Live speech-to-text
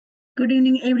Good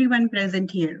evening, everyone present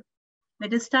here.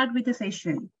 Let us start with the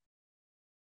session.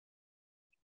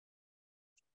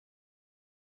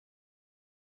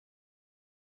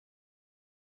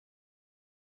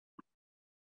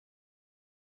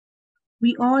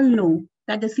 We all know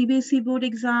that the CBSE board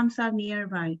exams are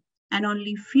nearby and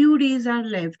only few days are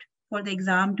left for the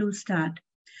exam to start.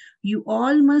 You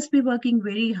all must be working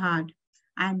very hard.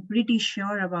 I'm pretty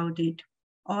sure about it.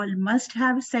 All must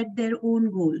have set their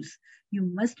own goals. You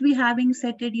must be having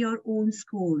set your own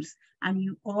scores, and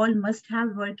you all must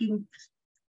have working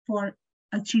for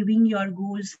achieving your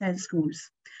goals and scores.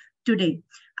 Today,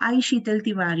 I, Sheetal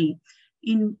Tiwari,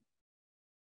 in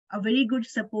a very good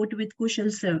support with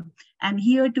Kushal sir, am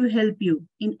here to help you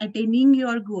in attaining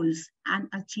your goals and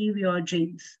achieve your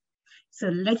dreams. So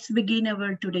let's begin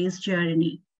our today's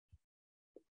journey.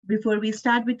 Before we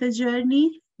start with the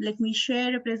journey, let me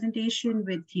share a presentation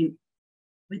with you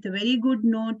with a very good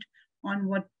note on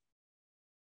what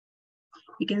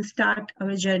we can start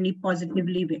our journey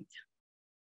positively with.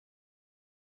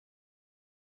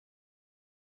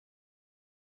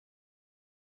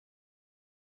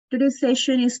 Today's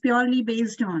session is purely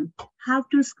based on how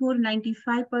to score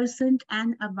 95%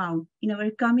 and above in our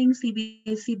coming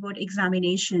CBSE board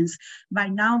examinations. By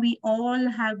now, we all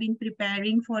have been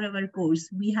preparing for our course.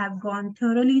 We have gone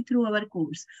thoroughly through our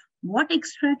course. What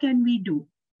extra can we do?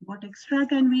 What extra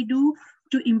can we do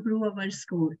to improve our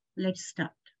score? Let's start.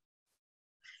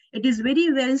 It is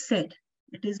very well said.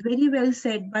 It is very well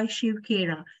said by Shiv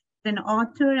Khera, an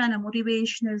author and a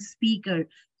motivational speaker.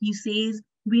 He says,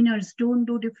 winners don't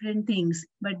do different things,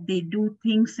 but they do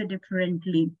things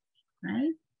differently,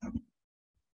 right?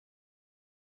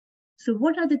 So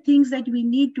what are the things that we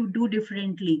need to do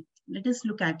differently? Let us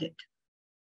look at it.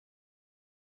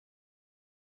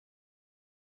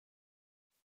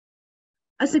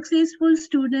 A successful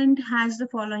student has the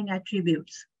following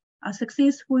attributes. A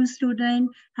successful student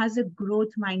has a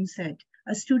growth mindset.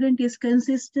 A student is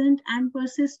consistent and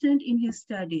persistent in his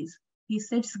studies. He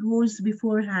sets goals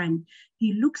beforehand.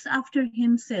 He looks after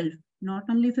himself, not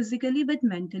only physically, but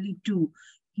mentally too.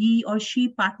 He or she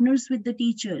partners with the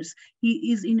teachers.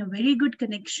 He is in a very good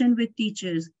connection with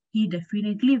teachers. He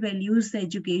definitely values the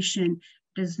education,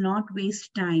 does not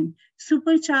waste time,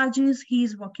 supercharges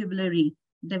his vocabulary,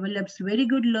 develops very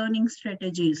good learning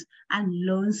strategies, and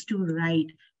learns to write.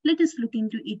 Let us look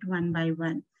into it one by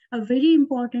one. A very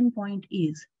important point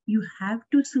is you have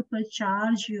to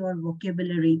supercharge your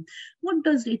vocabulary. What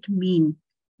does it mean?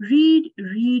 Read,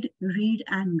 read, read,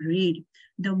 and read.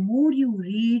 The more you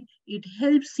read, it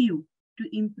helps you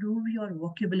to improve your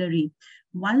vocabulary.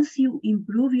 Once you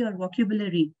improve your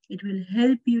vocabulary, it will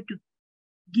help you to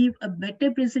give a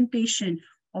better presentation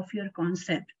of your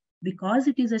concept. Because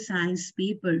it is a science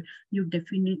paper, you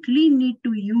definitely need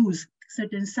to use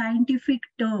certain scientific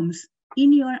terms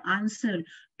in your answer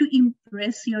to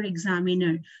impress your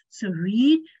examiner. So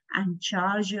read and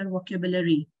charge your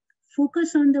vocabulary.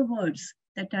 Focus on the words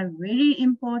that are very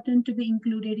important to be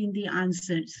included in the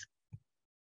answers.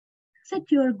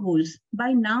 Set your goals.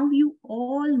 By now, you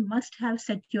all must have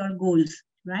set your goals,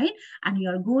 right? And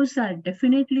your goals are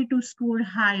definitely to score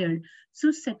higher. So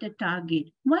set a target.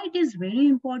 Why it is very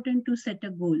important to set a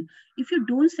goal? If you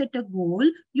don't set a goal,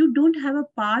 you don't have a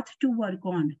path to work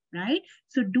on, right?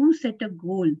 So do set a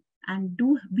goal and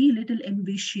do be little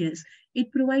ambitious.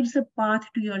 It provides a path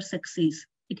to your success.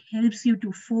 It helps you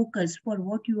to focus for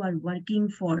what you are working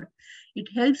for. It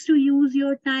helps to use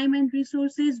your time and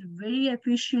resources very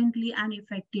efficiently and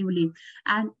effectively.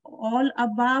 And all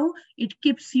above, it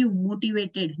keeps you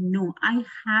motivated. No, I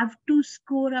have to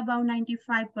score above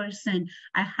 95%.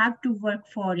 I have to work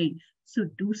for it. So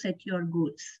do set your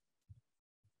goals.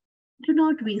 Do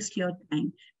not waste your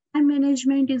time. Time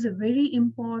management is a very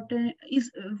important,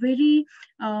 is a very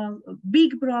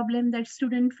big problem that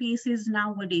student faces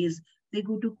nowadays. They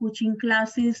go to coaching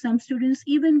classes. Some students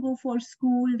even go for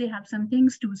school. They have some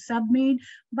things to submit.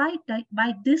 By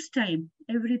this time,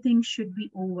 everything should be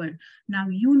over. Now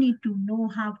you need to know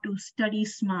how to study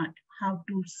smart, how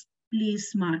to play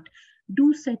smart.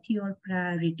 Do set your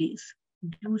priorities.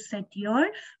 Do set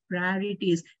your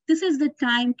priorities. This is the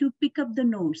time to pick up the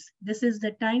notes. This is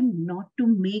the time not to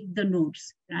make the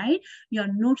notes, right? Your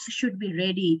notes should be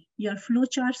ready. Your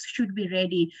flowcharts should be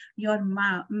ready. Your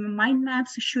mind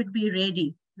maps should be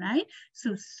ready, right?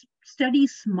 So study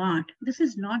smart. This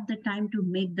is not the time to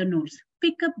make the notes.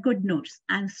 Pick up good notes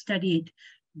and study it.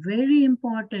 Very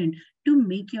important to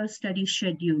make your study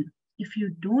schedule. If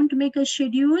you don't make a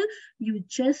schedule, you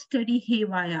just study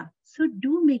haywire. So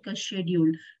do make a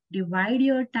schedule. Divide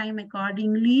your time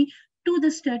accordingly to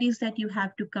the studies that you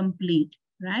have to complete.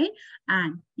 right?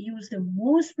 And use the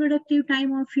most productive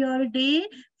time of your day.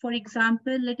 For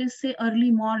example, let us say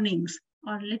early mornings,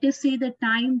 or let us say the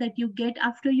time that you get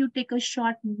after you take a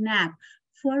short nap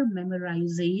for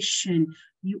memorization.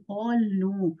 You all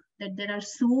know that there are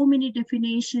so many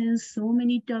definitions, so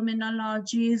many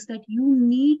terminologies that you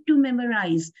need to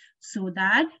memorize so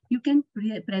that you can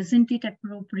present it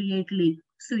appropriately.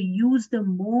 So use the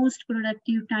most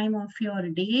productive time of your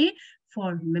day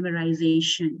for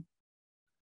memorization.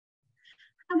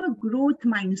 Have a growth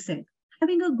mindset.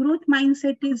 Having a growth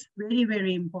mindset is very,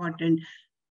 very important.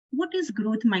 What is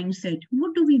growth mindset?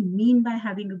 What do we mean by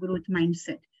having a growth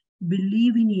mindset?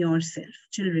 Believe in yourself,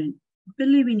 children.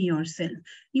 Believe in yourself.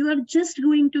 You are just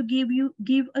going to give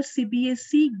a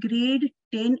CBSE grade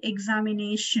 10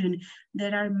 examination.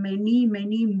 There are many,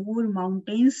 many more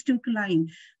mountains to climb.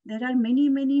 There are many,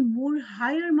 many more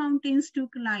higher mountains to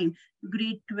climb.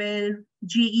 Grade 12,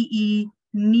 JEE,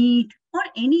 NEET, or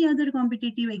any other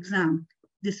competitive exam.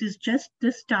 This is just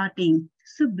the starting.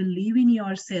 So believe in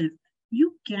yourself.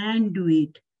 You can do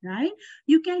it, right?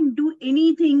 You can do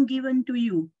anything given to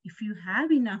you if you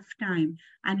have enough time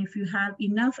and if you have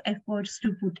enough efforts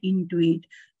to put into it.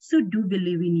 So do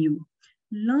believe in you.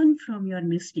 Learn from your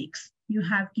mistakes. You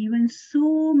have given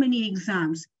so many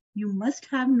exams. You must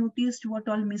have noticed what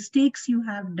all mistakes you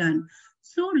have done.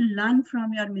 So learn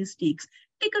from your mistakes.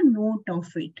 Take a note of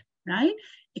it, right?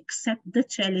 Accept the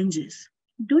challenges.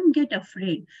 Don't get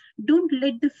afraid. Don't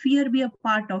let the fear be a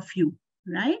part of you,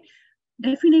 right?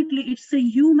 Definitely, it's a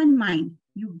human mind.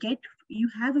 You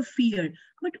have a fear,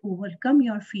 but overcome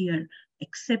your fear.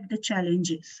 Accept the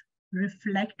challenges.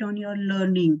 Reflect on your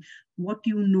learning, what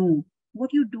you know,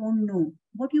 what you don't know,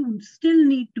 what you still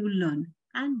need to learn,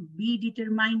 and be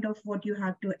determined of what you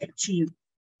have to achieve.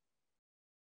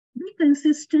 Be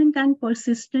consistent and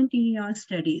persistent in your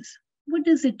studies. What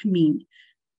does it mean?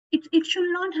 It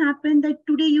should not happen that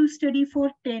today you study for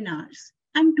 10 hours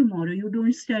and tomorrow you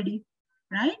don't study,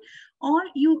 right? Or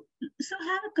you, so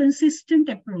have a consistent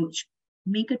approach.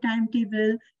 Make a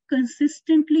timetable,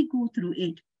 consistently go through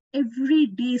it. Every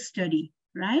day study,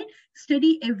 right?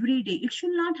 Study every day. It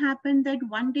should not happen that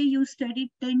one day you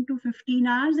study 10 to 15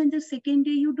 hours and the second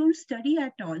day you don't study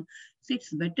at all. So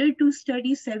it's better to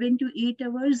study 7 to 8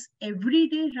 hours every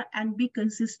day and be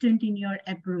consistent in your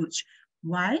approach.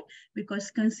 Why?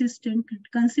 Because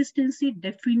consistency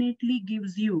definitely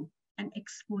gives you an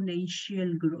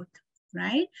exponential growth,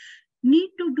 right? Need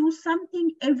to do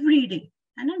something every day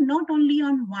and not only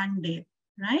on one day,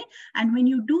 right? And when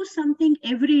you do something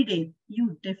every day,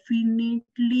 you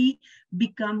definitely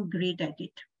become great at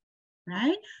it,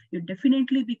 right? You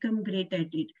definitely become great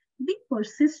at it. Be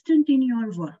persistent in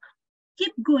your work.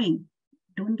 Keep going.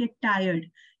 Don't get tired.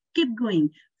 Keep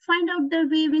going. Find out the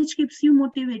way which keeps you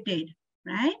motivated,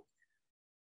 right?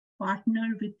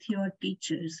 Partner with your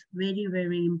teachers. Very,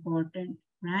 very important,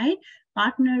 right?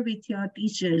 Partner with your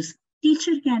teachers.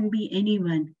 Teacher can be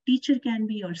anyone. Teacher can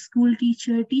be your school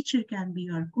teacher. Teacher can be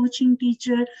your coaching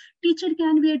teacher. Teacher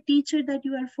can be a teacher that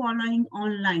you are following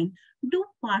online. Do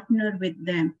partner with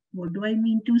them. What do I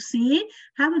mean to say?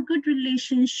 Have a good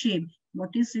relationship.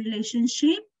 What is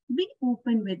relationship? Be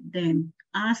open with them.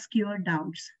 Ask your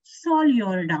doubts. Solve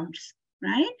your doubts,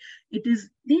 right?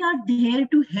 They are there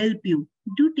to help you.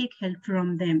 Do take help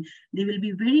from them. They will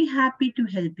be very happy to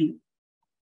help you.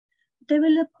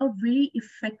 Develop a very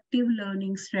effective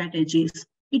learning strategies.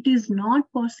 It is not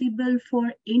possible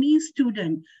for any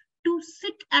student to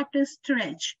sit at a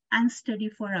stretch and study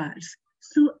for hours.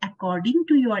 So according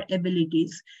to your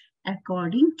abilities,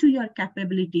 according to your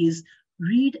capabilities,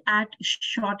 read at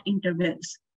short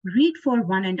intervals. Read for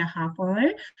 1.5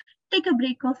 hours. Take a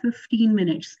break of 15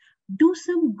 minutes. Do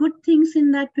some good things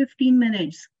in that 15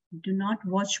 minutes. Do not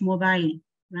watch mobile,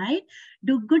 right?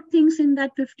 Do good things in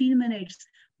that 15 minutes.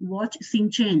 Watch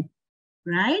Sinchan,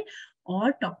 right?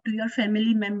 Or talk to your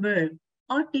family member,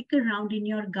 or take a round in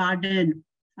your garden,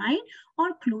 right?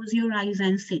 Or close your eyes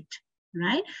and sit,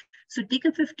 right? So take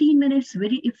a 15 minutes,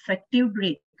 very effective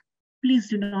break. Please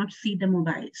do not see the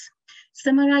mobiles.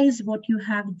 Summarize what you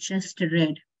have just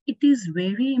read. It is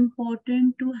very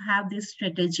important to have this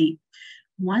strategy.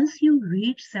 Once you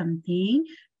read something,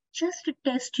 just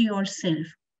test yourself.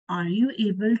 Are you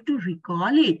able to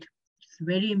recall it? It's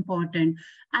very important.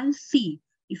 And see,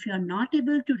 if you are not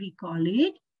able to recall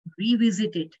it,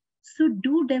 revisit it. So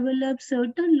do develop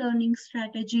certain learning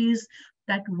strategies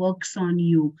that works on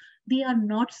you. They are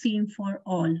not same for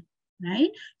all, right?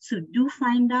 So do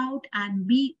find out and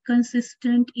be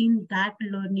consistent in that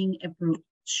learning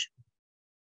approach.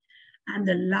 And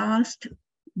the last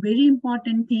very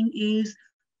important thing is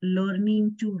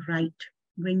learning to write.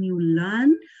 When you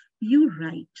learn, you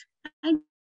write. And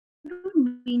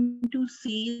don't mean to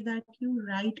say that you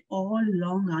write all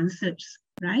long answers,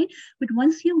 right? But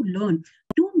once you learn,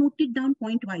 do note it down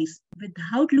point-wise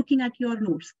without looking at your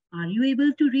notes. Are you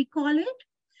able to recall it?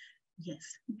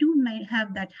 Yes, do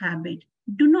have that habit.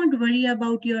 Do not worry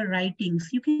about your writings.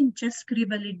 You can just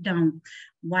scribble it down.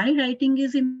 Why writing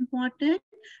is important?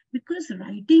 Because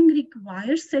writing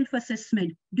requires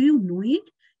self-assessment. Do you know it?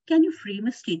 Can you frame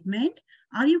a statement?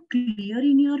 Are you clear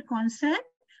in your concept?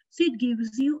 So it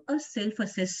gives you a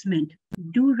self-assessment.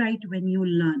 Do write when you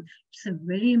learn. It's a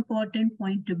very important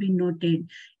point to be noted.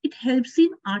 It helps in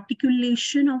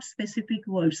articulation of specific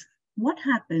words. What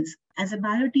happens? As a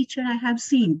bio teacher, I have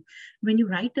seen when you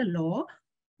write a law,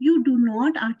 you do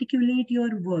not articulate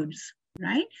your words,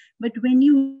 right? But when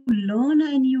you learn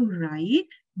and you write,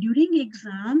 during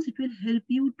exams, it will help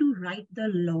you to write the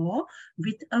law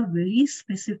with a very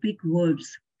specific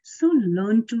words. So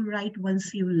learn to write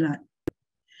once you learn.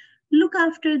 Look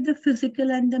after the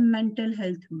physical and the mental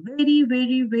health. Very,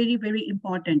 very, very, very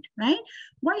important, right?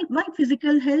 Why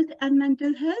physical health and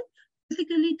mental health?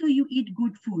 Physically, so you eat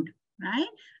good food, right?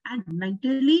 And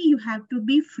mentally, you have to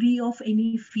be free of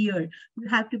any fear. You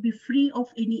have to be free of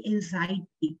any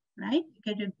anxiety, right?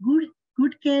 Get a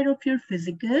good care of your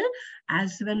physical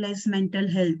as well as mental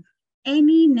health.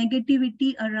 Any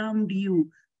negativity around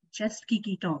you, just kick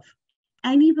it off.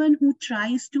 Anyone who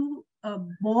tries to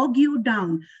bog you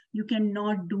down, you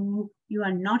cannot do, you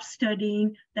are not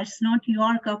studying, that's not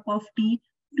your cup of tea,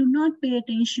 do not pay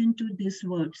attention to these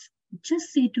words.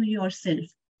 Just say to yourself,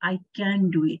 I can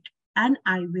do it and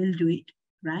I will do it,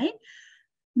 right?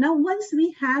 Now, once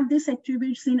we have these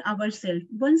attributes in ourselves,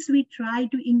 once we try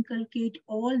to inculcate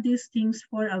all these things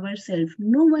for ourselves,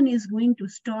 no one is going to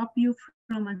stop you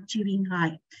from achieving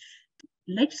high.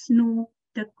 Let's know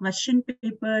the question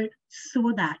paper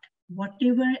so that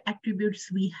whatever attributes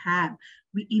we have,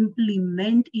 we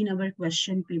implement in our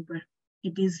question paper.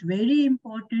 It is very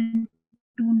important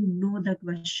to know the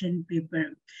question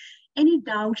paper. Any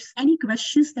doubts, any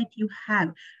questions that you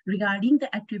have regarding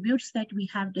the attributes that we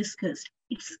have discussed,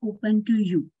 it's open to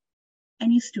you.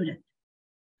 Any student.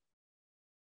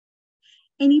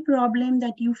 Any problem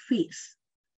that you face,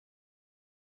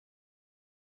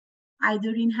 either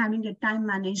in having a time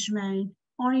management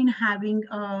or in having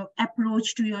an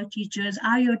approach to your teachers.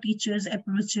 Are your teachers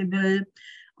approachable?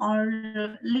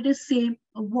 Or let us say,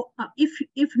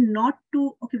 if not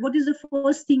to, okay, what is the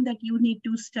first thing that you need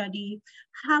to study?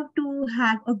 How to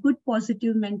have a good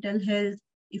positive mental health?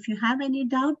 If you have any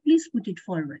doubt, please put it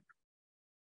forward.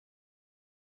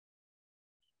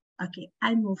 Okay,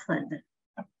 I'll move further.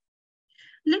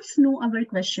 Let's know our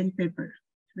question paper,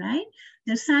 right?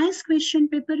 The science question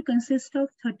paper consists of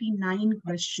 39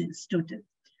 questions total.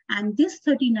 And these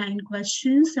 39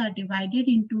 questions are divided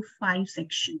into 5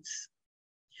 sections.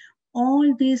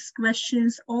 All these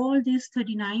questions, all these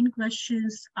 39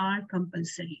 questions are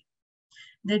compulsory.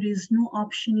 There is no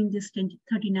option in this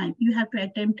 39. You have to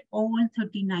attempt all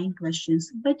 39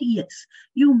 questions. But yes,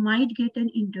 you might get an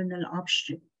internal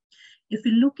option. If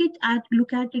you look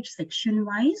at it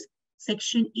section-wise,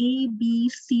 section A, B,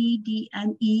 C, D,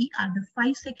 and E are the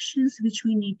 5 sections which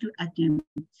we need to attempt.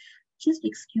 Just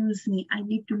excuse me, I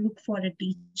need to look for a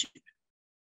teacher.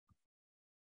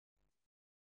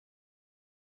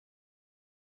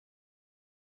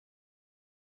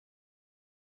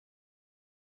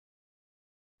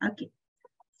 Okay,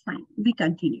 fine, we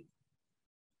continue.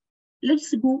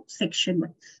 Let's go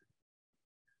section-wise.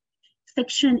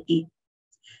 Section A.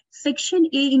 Section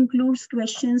A includes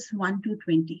questions 1 to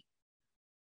 20,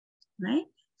 right?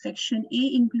 Section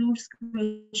A includes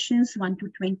questions 1 to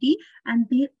 20, and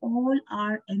they all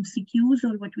are MCQs,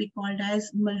 or what we call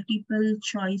as multiple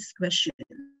choice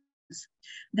questions.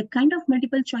 The kind of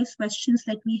multiple choice questions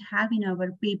that we have in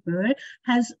our paper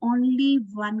has only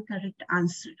one correct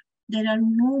answer. There are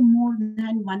no more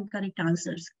than one correct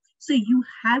answers. So you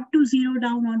have to zero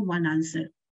down on one answer,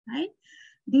 right?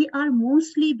 They are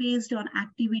mostly based on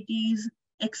activities,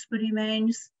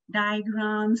 experiments,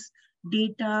 diagrams,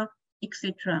 data,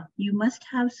 etc. You must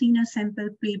have seen a sample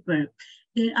paper.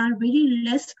 There are very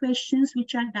less questions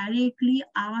which are directly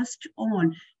asked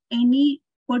on any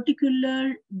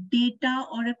particular data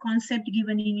or a concept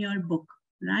given in your book,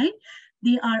 right?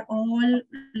 They are all,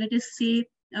 let us say,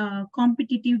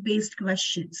 competitive based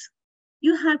questions.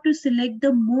 You have to select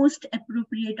the most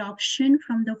appropriate option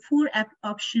from the 4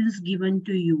 options given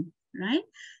to you, right?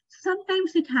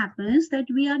 Sometimes it happens that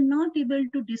we are not able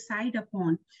to decide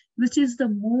upon which is the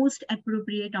most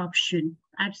appropriate option.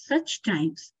 At such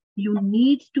times, you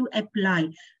need to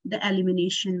apply the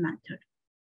elimination method.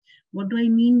 What do I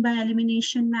mean by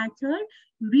elimination method?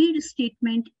 Read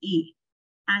statement A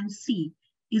and see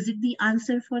Is it the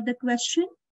answer for the question?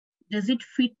 Does it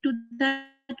fit to that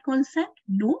concept?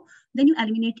 No. Then you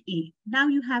eliminate A. Now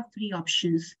you have three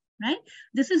options, right?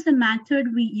 This is the method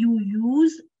you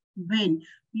use when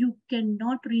you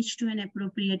cannot reach to an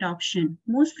appropriate option.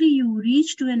 Mostly you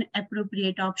reach to an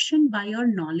appropriate option by your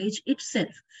knowledge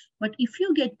itself. But if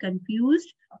you get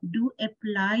confused, do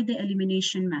apply the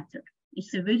elimination method.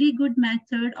 It's a very good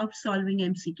method of solving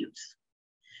MCQs.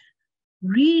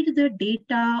 Read the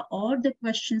data or the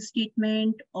question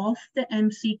statement of the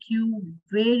MCQ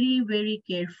very, very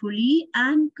carefully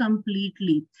and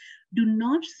completely. Do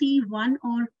not see one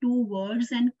or two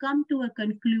words and come to a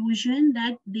conclusion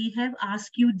that they have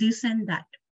asked you this and that.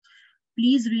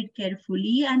 Please read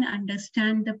carefully and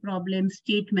understand the problem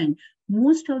statement.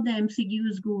 Most of the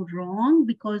MCQs go wrong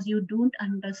because you don't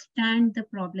understand the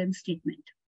problem statement.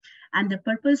 And the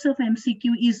purpose of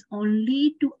MCQ is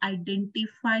only to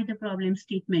identify the problem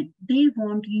statement. They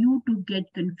want you to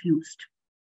get confused,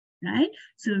 right?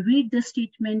 So read the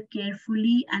statement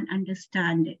carefully and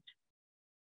understand it.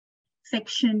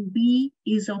 Section B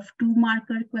is of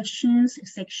 2-marker questions.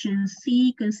 Section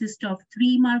C consists of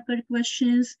 3-marker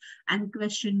questions. And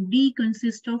question D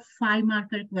consists of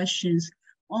 5-marker questions.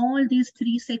 All these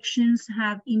 3 sections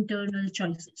have internal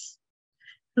choices.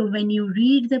 So when you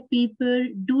read the paper,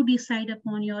 do decide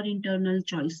upon your internal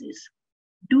choices.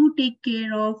 Do take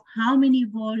care of how many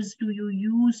words do you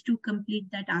use to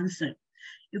complete that answer.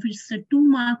 If it's a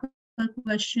 2-marker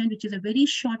question, which is a very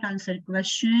short answer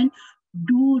question,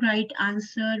 do write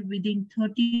answer within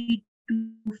 30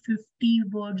 to 50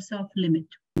 words of limit,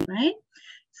 right?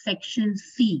 Section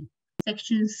C.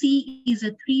 Section C is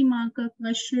a 3-marker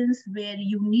questions where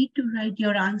you need to write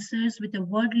your answers with a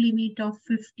word limit of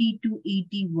 50 to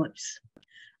 80 words.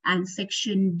 And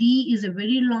section D is a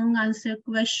very long answer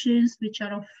questions which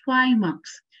are of 5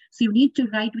 marks. So you need to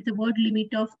write with a word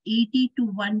limit of 80 to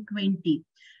 120.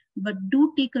 But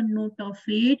do take a note of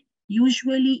it.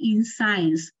 Usually in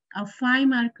science, a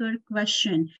 5-marker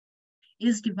question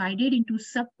is divided into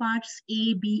subparts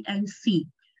A, B, and C.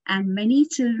 And many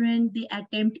children, they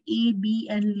attempt A, B,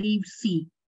 and leave C,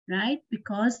 right?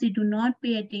 Because they do not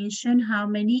pay attention how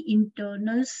many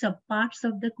internal subparts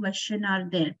of the question are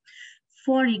there.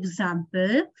 For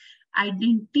example,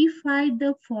 identify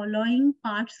the following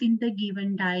parts in the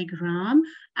given diagram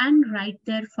and write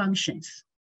their functions.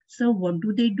 So what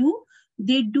do?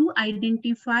 They do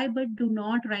identify but do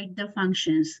not write the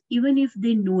functions, even if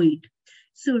they know it.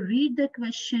 So read the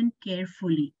question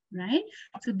carefully, right?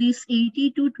 So this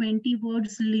 80 to 20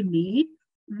 words limit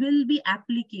will be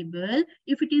applicable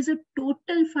if it is a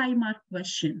total 5-mark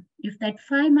question. If that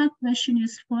 5-mark question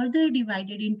is further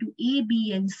divided into A,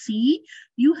 B, and C,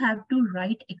 you have to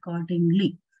write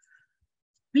accordingly.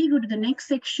 We go to the next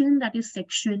section, that is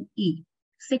section E.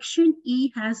 Section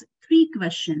E has 3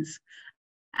 questions,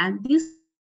 and these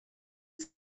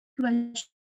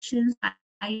questions are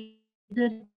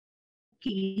either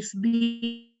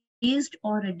case-based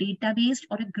or a data-based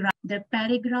or a graph. The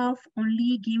paragraph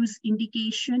only gives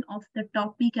indication of the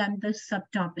topic and the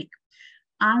subtopic.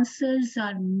 Answers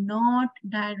are not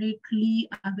directly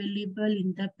available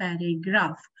in the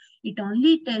paragraph. It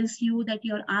only tells you that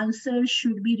your answer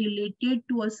should be related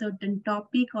to a certain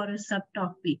topic or a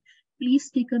subtopic.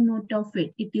 Please take a note of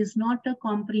it. It is not a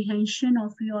comprehension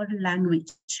of your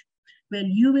language, where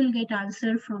you will get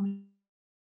answer from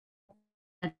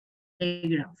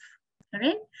paragraph.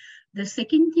 Correct? The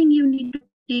second thing you need to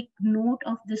take note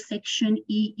of the section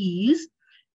E is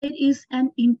there is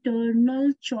an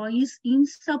internal choice in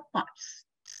subparts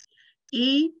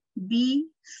A, B,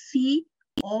 C,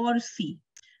 or C.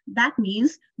 That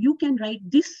means you can write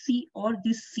this C or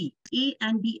this C. A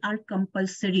and B are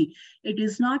compulsory. It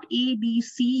is not A, B,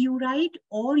 C you write,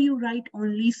 or you write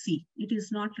only C. It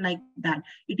is not like that.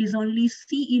 It is only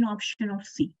C in option of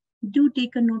C. Do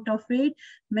take a note of it.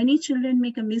 Many children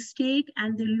make a mistake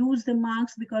and they lose the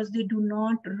marks because they do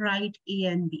not write A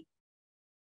and B.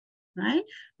 Right?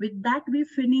 With that, we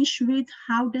finish with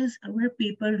how does our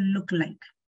paper look like.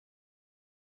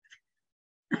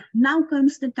 Now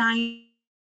comes the time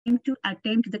to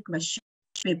attempt the question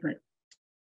paper.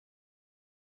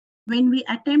 When we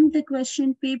attempt the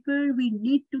question paper, we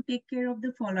need to take care of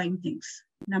the following things.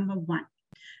 Number 1,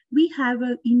 we have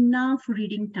enough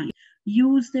reading time.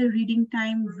 Use the reading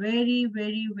time very,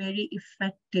 very, very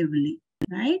effectively,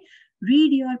 right?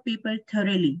 Read your paper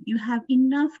thoroughly. You have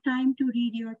enough time to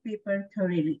read your paper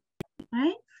thoroughly,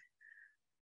 right?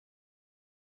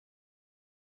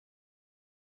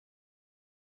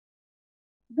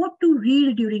 What to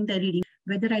read during the reading,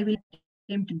 whether I will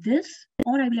attempt this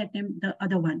or I will attempt the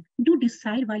other one. Do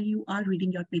decide while you are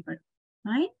reading your paper,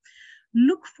 right?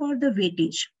 Look for the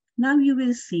weightage. Now you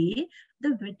will say the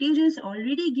weightage is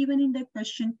already given in the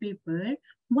question paper.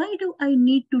 Why do I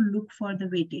need to look for the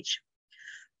weightage?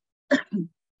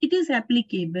 It is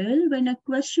applicable when a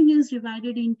question is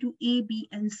divided into A, B,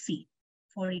 and C.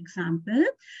 For example,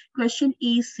 question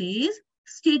A says,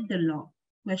 state the law.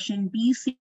 Question B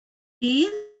says,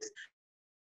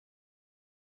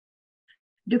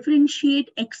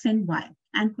 differentiate X and Y.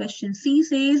 And question C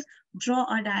says, draw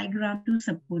a diagram to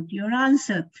support your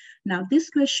answer. Now, this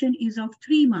question is of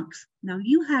 3 marks. Now,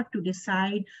 you have to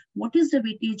decide what is the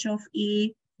weightage of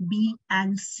A, B,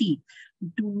 and C.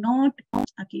 Do not,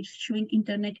 okay, showing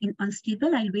internet in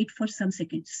unstable. I'll wait for some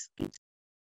seconds.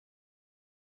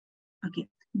 Okay,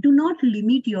 do not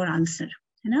limit your answer.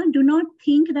 Do not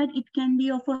think that it can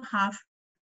be of a half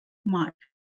mark.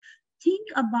 Think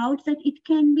about that it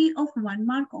can be of 1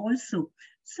 mark also.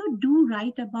 So do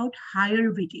write about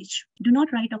higher weightage. Do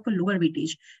not write of a lower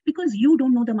weightage because you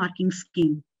don't know the marking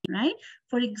scheme, right?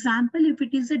 For example, if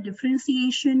it is a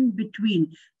differentiation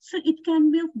between, so it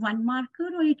can be of 1 marker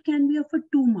or it can be of a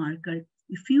 2 marker.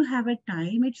 If you have a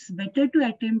time, it's better to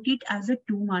attempt it as a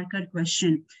 2 marker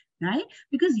question, right?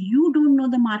 Because you don't know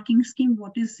the marking scheme,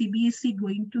 what is CBSE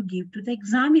going to give to the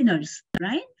examiners,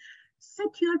 right? Set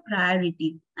your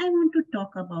priority. I want to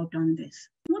talk about on this.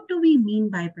 What do we mean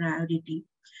by priority?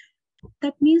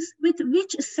 That means with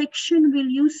which section will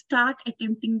you start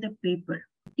attempting the paper?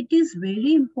 It is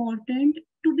very important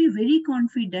to be very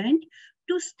confident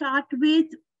to start with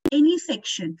any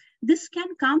section. This can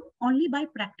come only by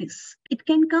practice. It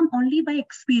can come only by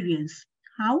experience.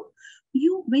 How?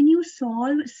 When you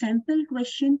solve sample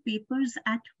question papers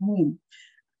at home,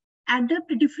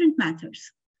 adapt different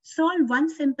methods. Solve one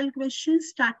simple question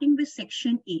starting with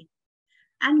section A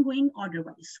and going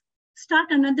order-wise.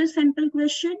 Start another simple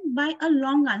question by a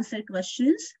long answer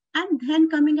questions and then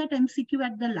coming at MCQ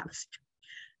at the last.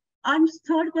 On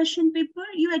third question paper,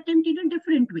 you attempt in a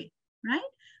different way, right?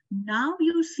 Now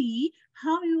you see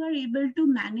how you are able to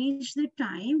manage the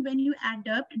time when you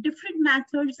adapt different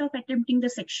methods of attempting the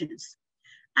sections.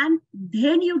 And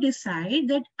then you decide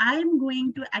that I am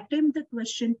going to attempt the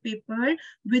question paper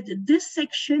with this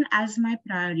section as my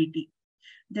priority.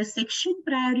 The section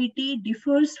priority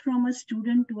differs from a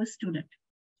student to a student.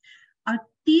 A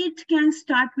Teeth can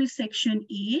start with section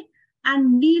A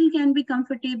and Neil can be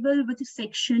comfortable with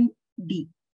section D,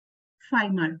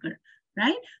 5 marker,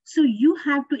 right? So you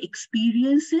have to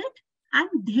experience it and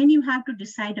then you have to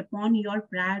decide upon your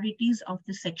priorities of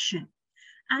the section.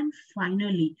 And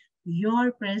finally,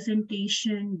 your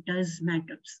presentation does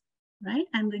matters, right?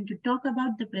 I'm going to talk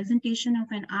about the presentation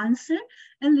of an answer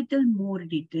a little more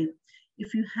detail.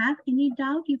 If you have any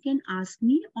doubt, you can ask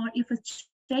me, or if a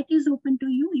chat is open to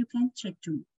you, you can chat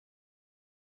to me.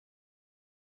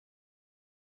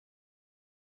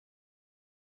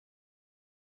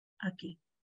 Okay.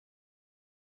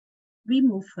 We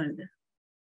move further.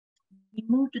 We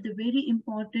move to the very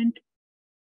important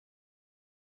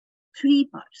 3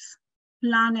 parts: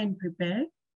 plan and prepare,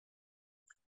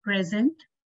 present,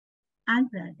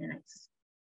 and prioritize.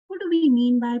 What do we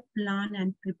mean by plan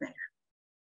and prepare?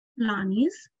 Plan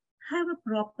is have a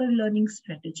proper learning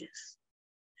strategies.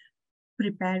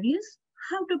 Prepare is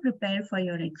how to prepare for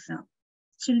your exam.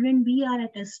 Children, we are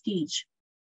at a stage.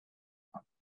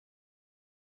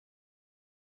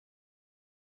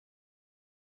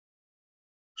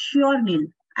 Sure, Neil.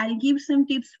 I'll give some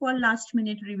tips for last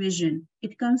minute revision.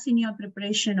 It comes in your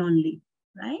preparation only,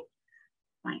 right?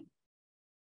 Fine.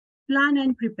 Plan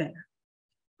and prepare.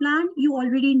 Plan, you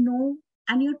already know,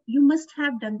 and you must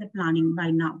have done the planning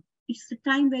by now. It's the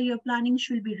time where your planning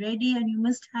should be ready and you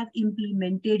must have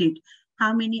implemented it.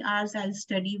 How many hours I'll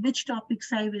study, which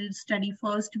topics I will study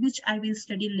first, which I will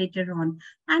study later on.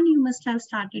 And you must have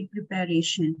started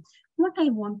preparation. What I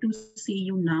want to say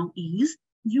you now is,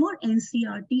 your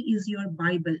NCERT is your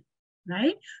Bible,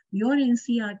 right? Your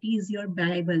NCERT is your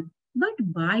Bible. But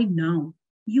by now,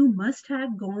 you must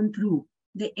have gone through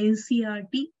the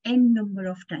NCERT n number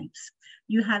of times.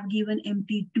 You have given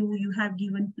MT2, you have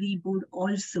given pre-board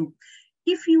also.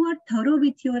 If you are thorough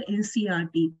with your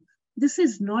NCERT, this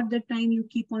is not the time you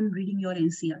keep on reading your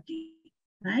NCERT,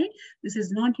 right? This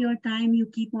is not your time you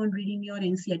keep on reading your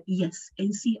NCERT. Yes,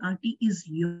 NCERT is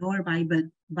your Bible.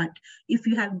 But if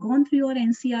you have gone through your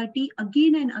NCERT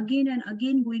again and again and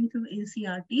again, going through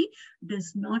NCERT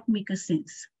does not make a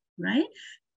sense, right?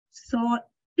 So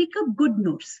pick up good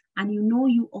notes, and you know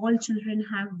you all children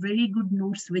have very good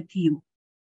notes with you.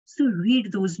 So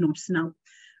read those notes now.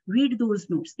 Read those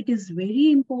notes. It is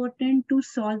very important to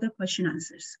solve the question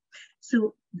answers.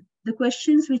 So the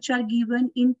questions which are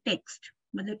given in text,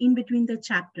 in between the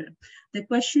chapter, the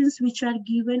questions which are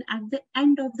given at the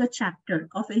end of the chapter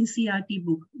of NCERT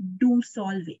book, do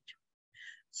solve it.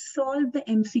 Solve the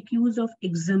MCQs of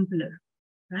exemplar,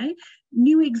 right?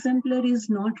 New exemplar is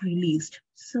not released.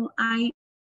 So I'm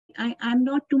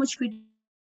not too much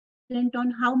confident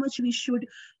on how much we should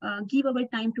give our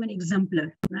time to an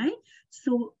exemplar, right?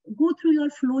 So go through your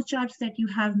flow charts that you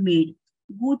have made.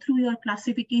 Go through your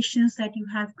classifications that you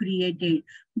have created.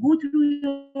 Go through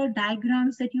your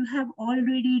diagrams that you have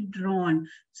already drawn.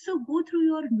 So go through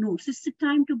your notes. It's the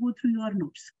time to go through your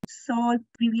notes. Solve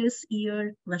previous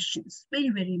year questions. Very,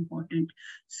 very important.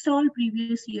 Solve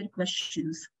previous year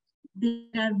questions. There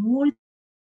are more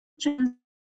chances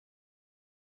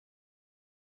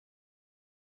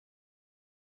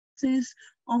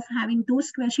of having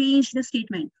those questions change the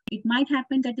statement. It might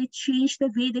happen that they change the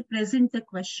way they present the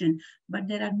question, but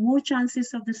there are more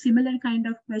chances of the similar kind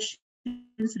of questions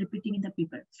repeating in the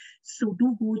paper. So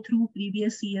do go through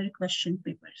previous year question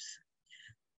papers.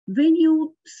 When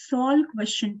you solve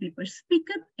question papers, pick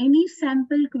up any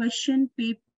sample question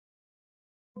paper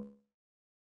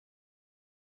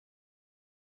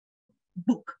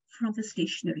book from the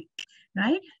stationery,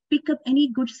 right? Pick up any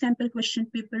good sample question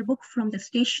paper book from the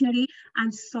stationery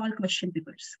and solve question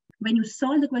papers. When you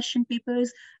solve the question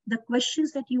papers, the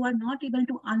questions that you are not able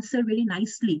to answer very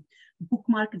nicely,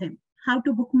 bookmark them. How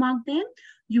to bookmark them?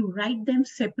 You write them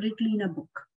separately in a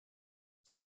book.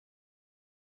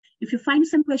 If you find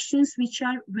some questions which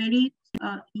are very,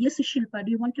 yes, Shilpa,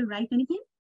 do you want to write anything?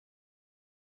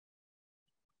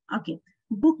 Okay.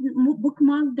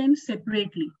 Bookmark them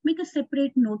separately. Make a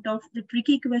separate note of the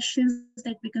tricky questions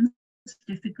that becomes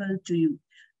difficult to you.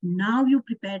 Now you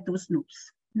prepare those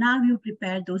notes. Now you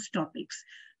prepare those topics.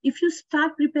 If you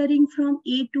start preparing from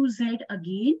A to Z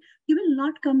again, you will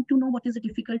not come to know what is a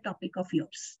difficult topic of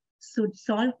yours. So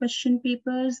solve question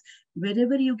papers.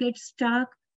 Wherever you get stuck,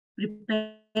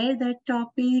 prepare that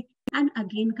topic and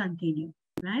again continue,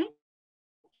 right?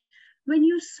 When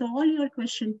you solve your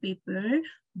question paper,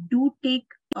 do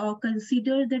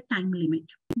consider the time limit.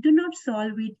 Do not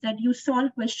solve it that you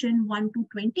solve question 1 to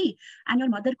 20 and your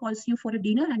mother calls you for a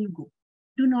dinner and you go.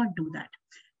 Do not do that.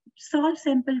 Solve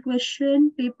sample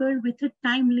question paper with a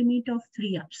time limit of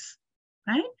 3 hours,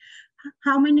 right?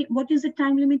 What is the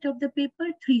time limit of the paper?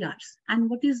 3 hours. And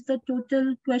what is the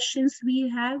total questions we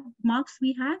have, marks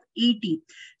we have? 80.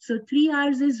 So 3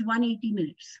 hours is 180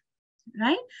 minutes.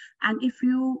 Right? And if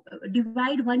you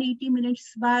divide 180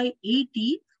 minutes by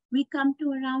 80, we come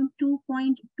to around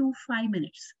 2.25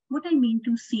 minutes. What I mean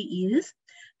to say is,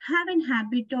 have a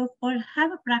habit of or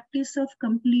have a practice of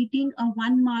completing a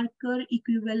 1 marker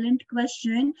equivalent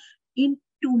question in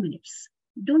 2 minutes.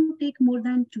 Don't take more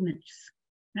than 2 minutes.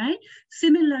 Right?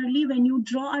 Similarly, when you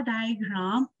draw a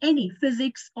diagram, any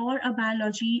physics or a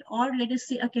biology or let us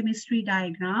say a chemistry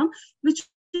diagram, which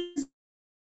is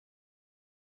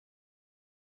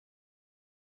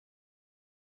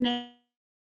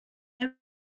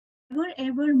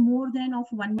ever more than of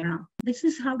 1 gram. This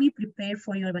is how we prepare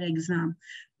for your exam,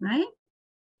 right?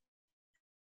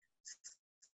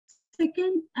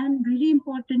 Second and really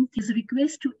important is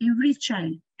request to every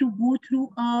child to go through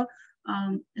a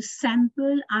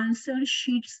sample answer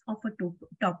sheets of a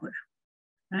topper,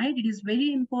 right? It is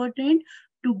very important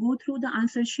to go through the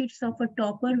answer sheets of a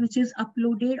topper, which is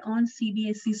uploaded on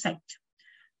CBSE site,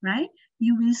 right?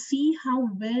 You will see how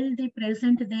well they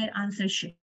present their answer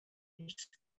sheets.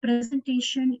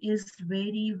 Presentation is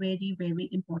very, very, very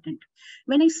important.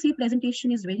 When I say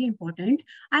presentation is very important,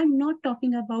 I'm not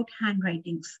talking about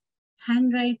handwritings.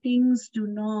 Handwritings do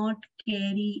not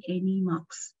carry any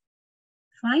marks.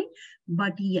 Fine,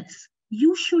 but yes,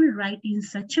 you should write in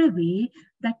such a way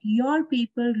that your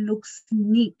paper looks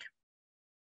neat,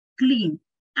 clean,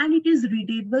 and it is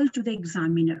readable to the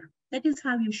examiner. That is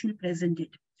how you should present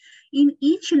it. In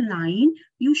each line,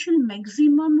 you should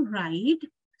maximum write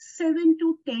 7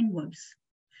 to 10 words.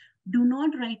 Do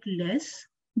not write less,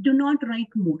 do not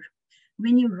write more.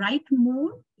 When you write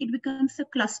more, it becomes a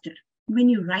cluster. When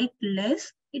you write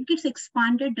less, it gets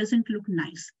expanded, doesn't look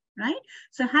nice, right?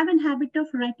 So have a habit of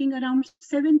writing around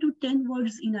 7 to 10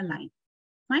 words in a line,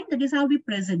 right? That is how we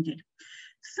present it.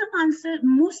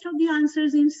 Most of the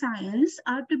answers in science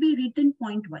are to be written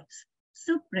point-wise.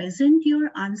 So present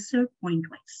your answer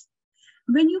point-wise.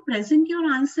 When you present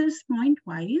your answers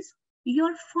point-wise,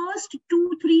 your first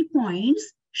 2-3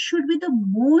 points should be the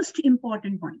most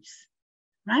important points,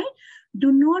 right?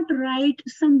 Do not write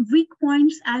some weak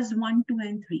points as 1, 2,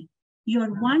 and 3.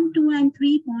 Your 1, 2, and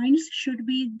 3 points should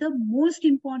be the most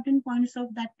important points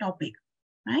of that topic,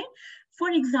 right?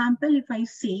 For example, if I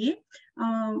say,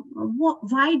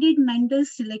 why did Mendel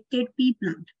selected pea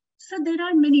plant? So there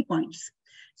are many points.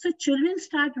 So children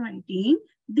start writing,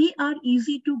 they are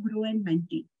easy to grow and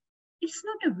maintain. It's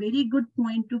not a very good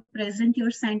point to present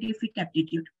your scientific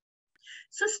aptitude.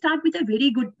 So start with a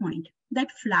very good point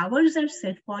that flowers are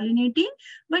self-pollinating,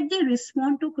 but they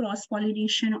respond to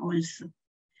cross-pollination also.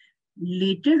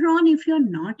 Later on, if you're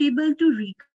not able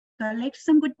to recollect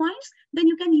some good points, then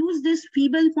you can use these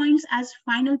feeble points as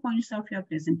final points of your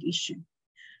presentation.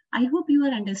 I hope you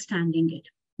are understanding it.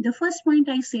 The first point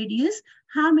I said is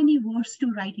how many words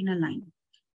to write in a line.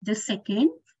 The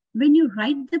second, when you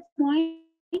write the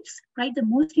points, write the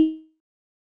most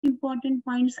important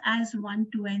points as 1,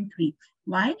 2, and 3.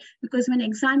 Why? Because when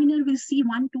examiner will see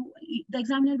 1, 2, the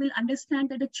examiner will understand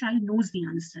that the child knows the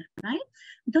answer, right?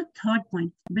 The third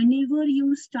point, whenever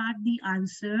you start the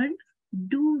answer,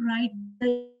 do write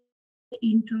the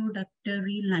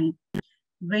introductory line.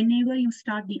 Whenever you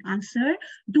start the answer,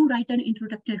 do write an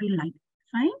introductory line,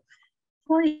 fine?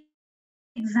 For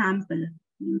example,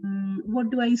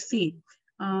 what do I say?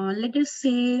 Let us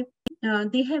say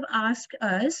they have asked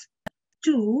us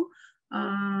to,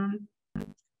 um,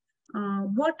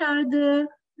 what are the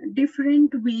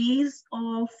different ways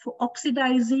of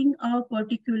oxidizing a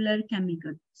particular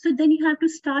chemical. So then you have to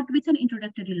start with an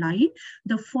introductory line.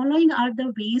 The following are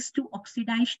the ways to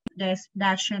oxidize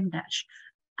dash and dash.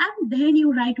 And then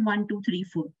you write 1, 2, 3,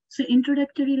 4. So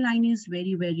introductory line is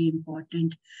very, very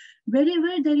important.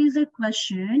 Wherever there is a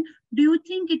question, do you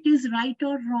think it is right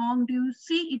or wrong? Do you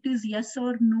say it is yes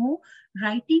or no?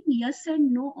 Writing yes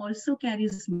and no also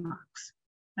carries marks,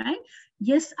 right?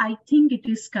 Yes, I think it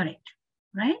is correct,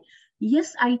 right?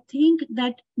 Yes, I think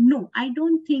that, no, I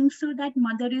don't think so that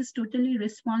mother is totally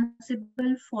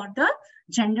responsible for the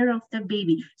gender of the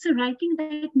baby. So writing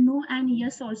that no and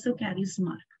yes also carries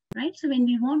mark, right? So when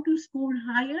we want to score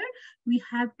higher, we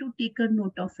have to take a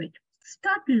note of it.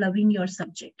 Start loving your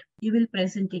subject. You will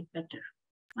present it better,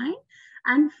 right?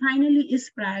 And finally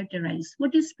is prioritize.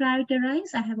 What is prioritize?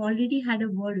 I have already had a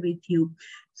word with you.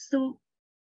 So,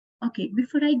 okay,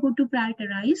 before I go to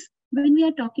prioritize, when we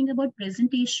are talking about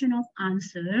presentation of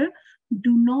answer,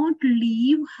 do not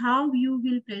leave how you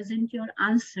will present your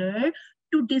answer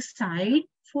to decide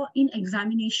for in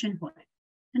examination hall.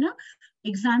 है ना?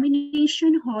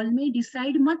 Examination hall में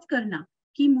decide मत करना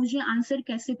कि मुझे answer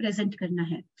कैसे present करना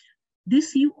है.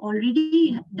 This you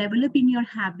already develop in your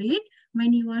habit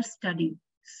when you are studying,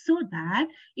 so that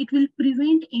it will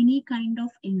prevent any kind of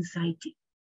anxiety.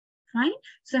 Fine.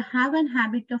 So have a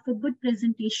habit of a good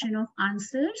presentation of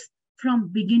answers from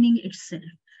beginning itself.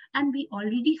 And we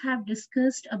already have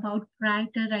discussed about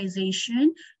prioritization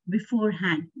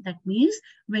beforehand. That means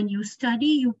when you study,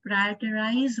 you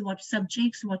prioritize what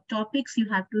subjects, what topics you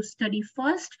have to study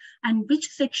first and which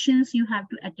sections you have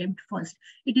to attempt first.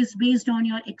 It is based on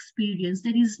your experience.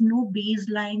 There is no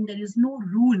baseline. There is no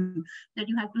rule that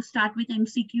you have to start with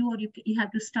MCQ or you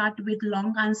have to start with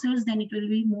long answers, then it will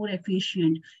be more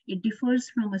efficient. It differs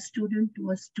from a student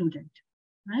to a student,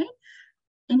 right?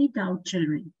 Any doubt,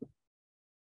 children?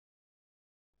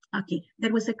 Okay,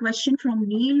 there was a question from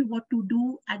Neil, what to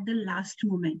do at the last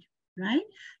moment, right?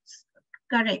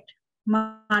 Correct,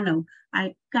 Manav,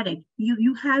 correct.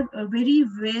 You have very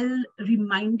well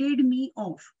reminded me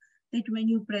of that when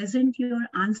you present your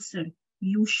answer,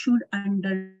 you should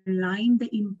underline the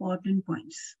important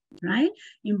points, right?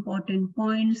 Important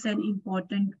points and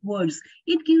important words.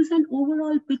 It gives an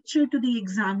overall picture to the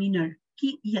examiner.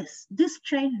 Yes, this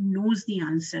child knows the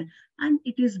answer and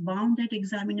it is bound that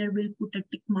examiner will put a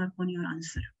tick mark on your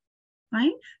answer,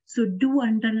 right? So do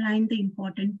underline the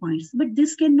important points, but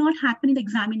this cannot happen in the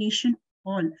examination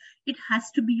hall. It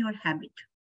has to be your habit,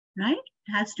 right?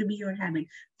 It has to be your habit.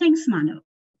 Thanks, Manav.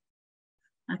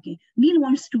 Okay, Neil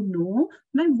wants to know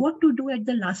what to do at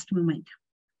the last moment.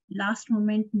 Last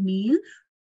moment, Neil,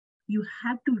 you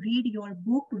have to read your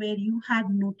book where you have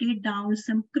noted down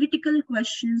some critical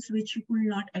questions which you could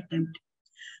not attempt.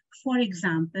 For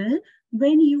example,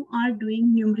 when you are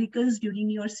doing numericals during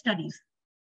your studies,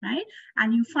 right?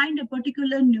 And you find a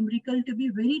particular numerical to be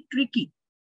very tricky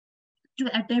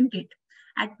to attempt it.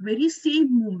 At very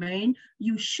same moment,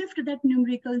 you shift that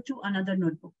numerical to another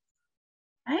notebook,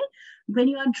 right? When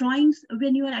you are drawing,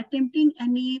 when you are attempting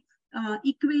any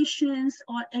equations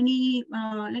or any,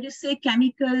 let us say,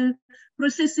 chemical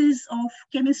processes of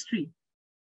chemistry,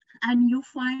 and you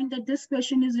find that this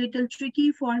question is a little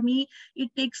tricky for me,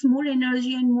 it takes more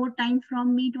energy and more time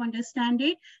from me to understand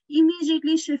it,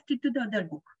 immediately shift it to the other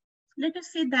book. Let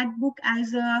us say that book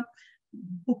as a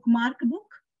bookmark book,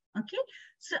 okay?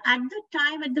 So at the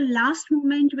time, at the last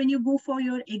moment when you go for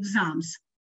your exams,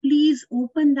 please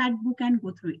open that book and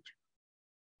go through it,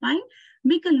 fine?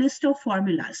 Make a list of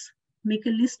formulas. Make a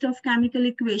list of chemical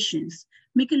equations.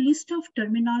 Make a list of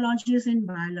terminologies in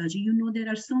biology. You know, there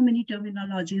are so many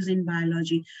terminologies in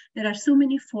biology. There are so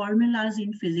many formulas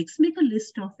in physics. Make a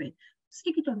list of it.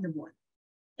 Stick it on the wall.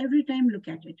 Every time, look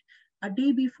at it. A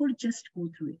day before, just go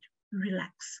through it.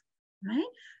 Relax, right?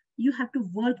 You have to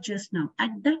work just now.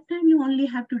 At that time, you only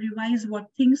have to revise what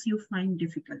things you find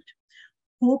difficult.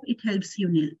 Hope it helps you,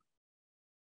 Neil.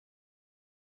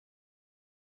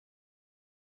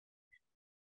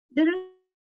 There are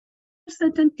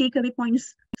certain takeaway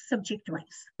points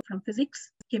subject-wise from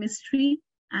physics, chemistry,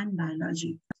 and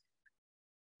biology.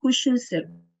 Kushal sir,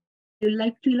 would you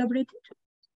like to elaborate it?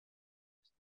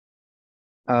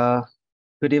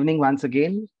 Good evening once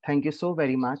again. Thank you so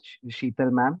very much,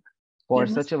 Sheetal ma'am, for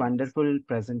such a wonderful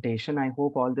presentation. I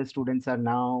hope all the students are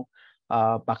now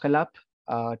buckle up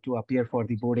to appear for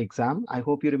the board exam. I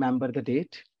hope you remember the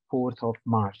date, 4th of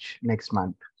March next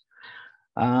month.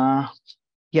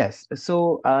 Yes,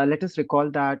 so let us recall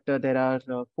that there are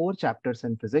 4 chapters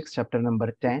in physics, chapter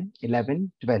number 10, 11,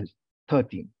 12,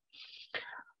 13.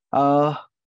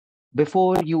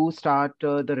 Before you start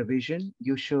the revision,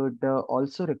 you should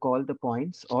also recall the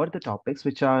points or the topics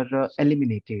which are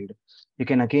eliminated. You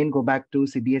can again go back to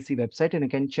CBSE website and you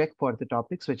can check for the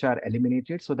topics which are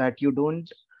eliminated so that you don't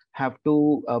have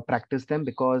to practice them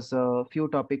because few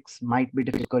topics might be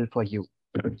difficult for you.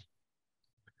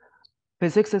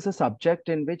 Physics is a subject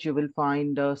in which you will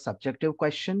find a subjective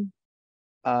question.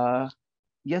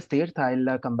 Yes, Tirth,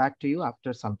 I'll come back to you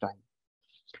after some time.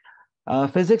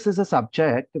 Physics is a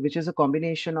subject which is a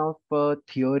combination of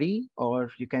theory,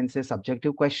 or you can say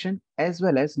subjective question, as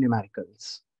well as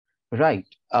numericals. Right.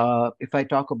 If I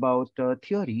talk about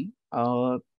theory,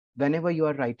 whenever you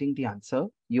are writing the answer,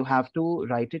 you have to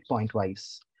write it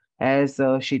point-wise. As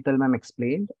Sheetal ma'am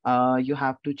explained, you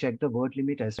have to check the word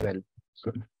limit as well.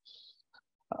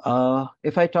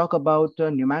 If I talk about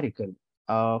numerical,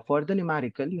 for the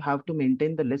numerical, you have to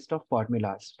maintain the list of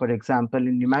formulas. For example,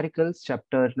 in numericals,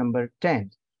 chapter number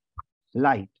 10,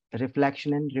 light,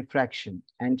 reflection and refraction,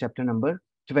 and chapter number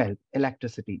 12,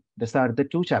 electricity. These are the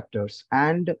 2 chapters,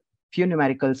 and few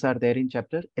numericals are there in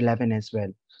chapter 11 as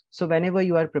well. So whenever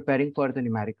you are preparing for the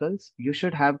numericals, you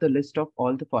should have the list of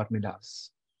all the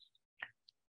formulas.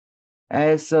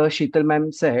 As Sheetal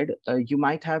ma'am said, you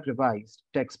might have revised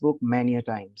textbook many a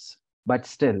times, but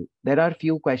still there are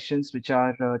few questions which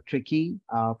are tricky.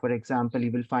 For example,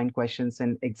 you will find questions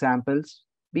in examples,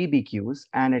 BBQs,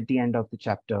 and at the end of the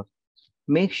chapter.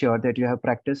 Make sure that you have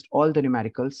practiced all the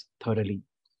numericals thoroughly.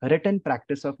 Written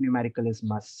practice of numerical is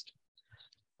must.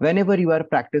 Whenever you are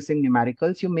practicing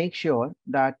numericals, you make sure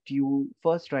that you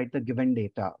first write the given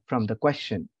data from the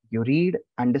question. You read,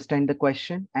 understand the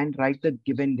question, and write the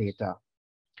given data.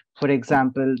 For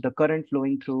example, the current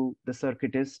flowing through the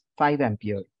circuit is 5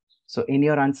 ampere. So in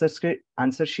your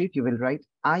answer sheet, you will write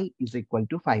I is equal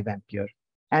to 5 ampere,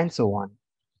 and so on.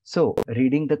 So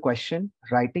reading the question,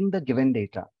 writing the given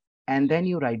data, and then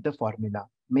you write the formula.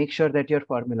 Make sure that your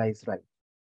formula is right.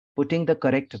 Putting the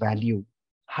correct value,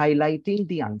 highlighting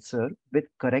the answer with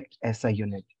correct SI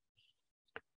unit.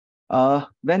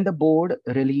 When the board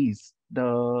release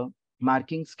the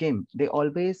marking scheme, they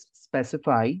always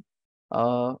specify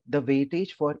the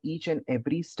weightage for each and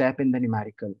every step in the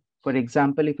numerical. For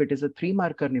example, if it is a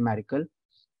 3-marker numerical,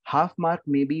 half mark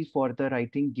may be for the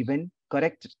writing given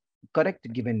correct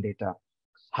given data.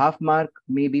 Half mark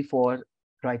may be for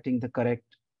writing the correct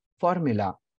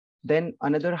formula. Then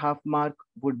another half mark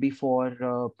would be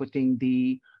for putting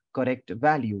the correct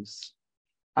values.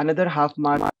 Another half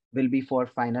mark will be for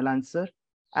final answer,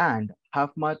 and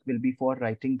half mark will be for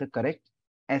writing the correct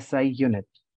SI unit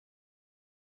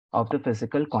of the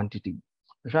physical quantity.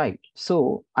 Right.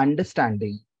 So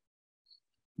understanding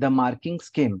the marking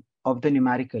scheme of the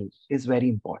numerical is very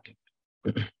important.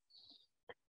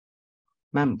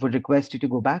 Ma'am, would request you to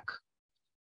go back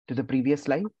to the previous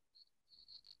slide.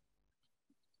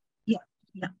 Yeah.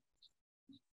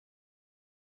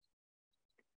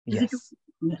 Yes.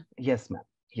 Yeah. Yes, ma'am.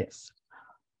 Yes.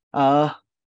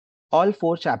 All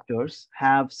 4 chapters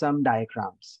have some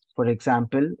diagrams. For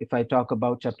example, if I talk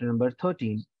about chapter number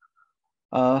 13,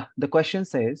 the question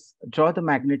says, draw the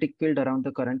magnetic field around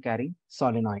the current carrying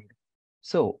solenoid.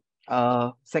 So,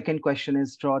 second question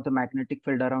is draw the magnetic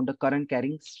field around the current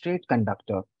carrying straight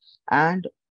conductor, and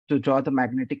to draw the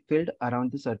magnetic field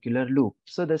around the circular loop.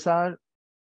 So these are,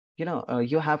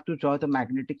 you have to draw the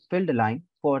magnetic field line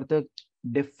for the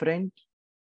different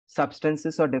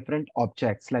substances or different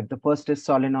objects. Like the first is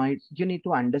solenoid. You need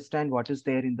to understand what is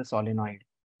there in the solenoid.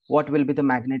 What will be the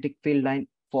magnetic field line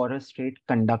for a straight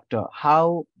conductor?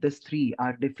 How these 3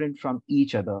 are different from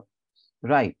each other,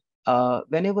 right?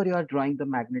 whenever you are drawing the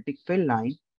magnetic field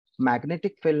line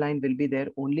will be there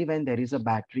only when there is a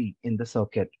battery in the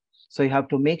circuit. So you have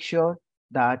to make sure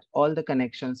that all the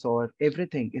connections or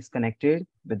everything is connected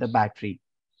with the battery.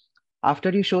 After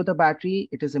you show the battery,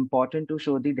 it is important to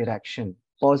show the direction,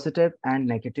 positive and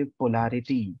negative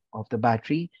polarity of the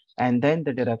battery, and then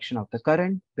the direction of the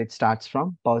current, which starts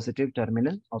from positive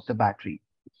terminal of the battery.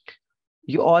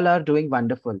 You all are doing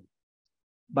wonderful,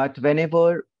 but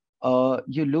whenever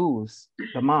you lose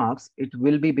the marks, it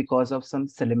will be because of some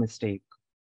silly mistake.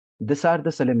 These are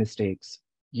the silly mistakes.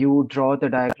 You draw the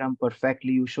diagram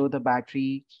perfectly, you show the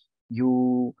battery,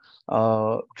 you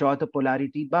draw the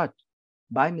polarity, but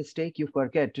by mistake you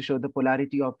forget to show the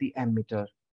polarity of the ammeter,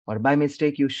 or by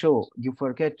mistake you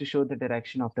forget to show the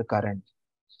direction of the current.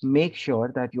 Make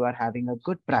sure that you are having a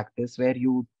good practice where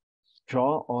you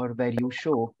draw or where you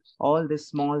show all these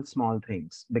small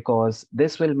things, because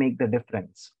this will make the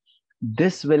difference.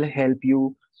 This will help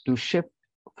you to shift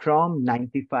from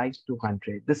 95 to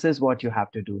 100. This is what you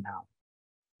have to do now.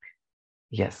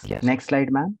 Yes. Next slide,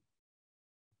 ma'am.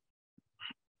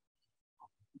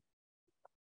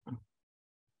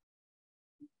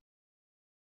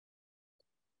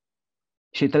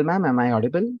 Sheetal ma'am, am I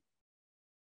audible?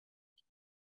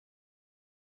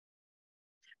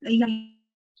 Yeah,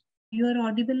 you are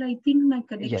audible. I think my Yes.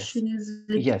 connection is a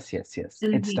little Yes. weak.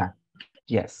 It's done.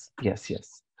 Yes.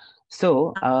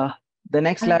 So the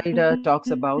next Are slide you talks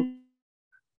about,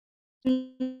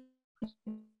 able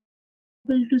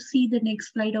to see the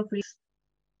next slide of results?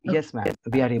 yes, Okay. ma'am,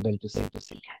 we are able to see.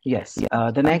 Yes.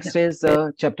 The next is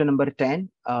chapter number 10.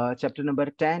 Chapter number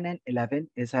 10 and 11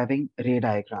 is having ray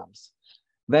diagrams.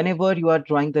 Whenever you are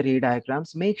drawing the ray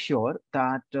diagrams, make sure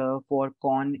that for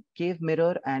concave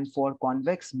mirror and for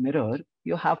convex mirror,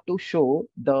 you have to show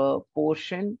the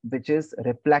portion which is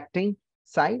reflecting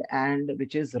side and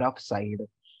which is rough side.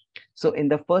 So in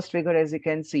the first figure, as you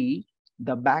can see,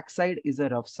 the back side is a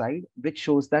rough side, which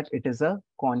shows that it is a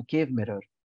concave mirror.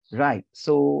 Right.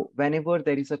 So whenever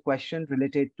there is a question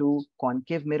related to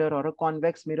concave mirror or a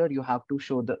convex mirror, you have to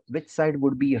show the which side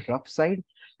would be a rough side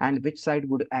and which side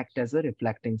would act as a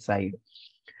reflecting side.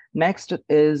 Next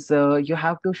is you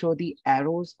have to show the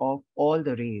arrows of all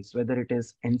the rays, whether it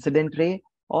is incident ray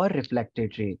or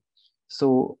reflected ray.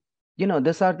 So,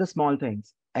 these are the small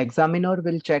things. Examiner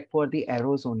will check for the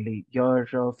arrows only. Your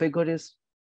figure is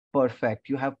perfect.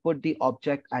 You have put the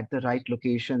object at the right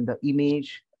location, the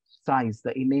image size,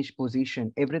 the image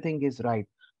position, everything is right.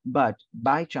 But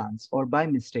by chance or by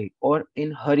mistake or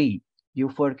in hurry, you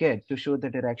forget to show the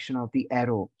direction of the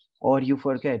arrow, or you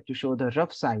forget to show the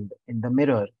rough side in the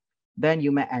mirror, then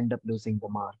you may end up losing the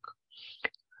mark.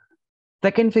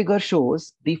 Second figure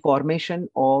shows the formation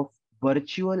of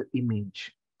virtual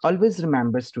image. Always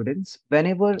remember, students,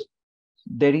 whenever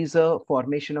there is a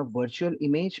formation of virtual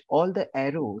image, all the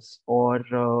arrows or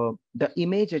the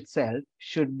image itself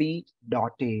should be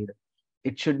dotted.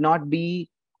 It should not be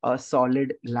a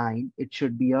solid line. It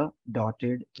should be a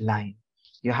dotted line.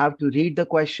 You have to read the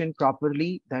question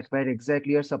properly, that where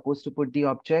exactly you're supposed to put the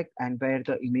object and where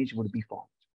the image would be formed.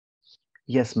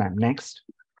 Yes, ma'am. Next.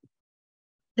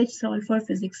 That's all for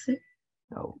physics, sir.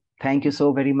 Oh, thank you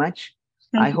so very much.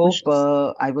 I Thank you, hope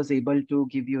questions. I was able to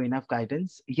give you enough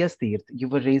guidance. Yes, Tirth, you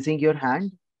were raising your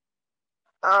hand.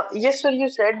 Yes, sir, you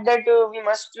said that we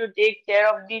must take care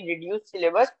of the reduced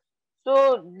syllabus.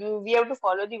 So, do we have to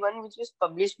follow the one which is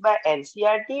published by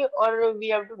NCRT, or we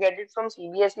have to get it from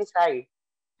CBSE side?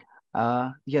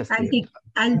 Yes, I'll Tirth. take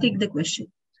I'll take the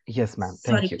question. Yes, ma'am.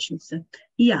 Sorry, Thank you. question, sir.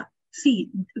 Yeah. See,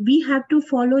 we have to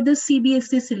follow the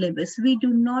CBSE syllabus. We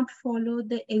do not follow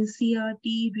the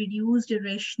NCRT reduced,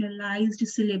 rationalized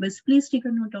syllabus. Please take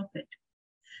a note of it.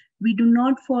 We do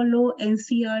not follow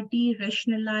NCRT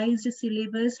rationalized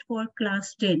syllabus for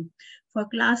class 10. For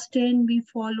class 10, we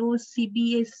follow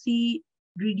CBSE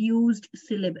reduced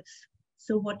syllabus.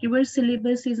 So whatever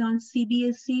syllabus is on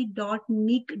cbse.nic.in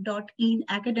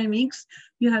academics,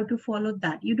 you have to follow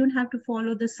that. You don't have to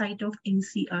follow the site of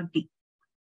NCRT.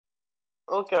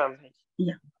 Okay, ma'am.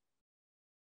 Yeah.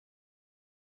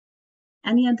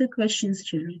 Any other questions,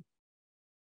 children?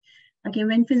 Okay,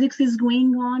 when physics is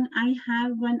going on, I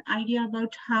have one idea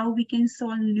about how we can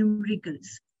solve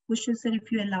numericals. Kushal sir, if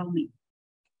you allow me.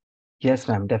 Yes,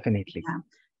 ma'am, definitely. Yeah.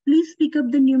 Please pick up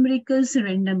the numericals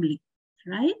randomly,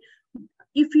 right?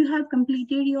 if you have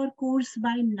completed your course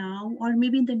by now, or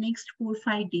maybe in the next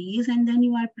 4-5 days, and then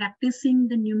you are practicing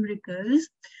the numericals,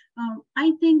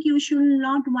 I think you should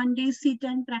not one day sit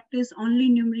and practice only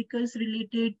numericals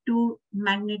related to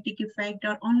magnetic effect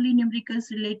or only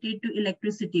numericals related to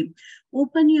electricity.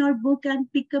 Open your book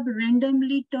and pick up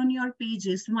randomly, turn your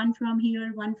pages, one from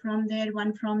here, one from there,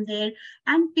 one from there,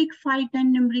 and pick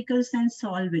 5-10 numericals and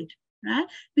solve it. Right?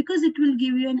 Because it will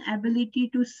give you an ability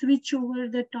to switch over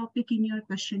the topic in your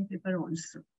question paper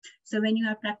also. So when you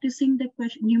are practicing the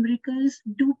question numericals,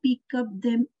 do pick up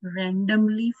them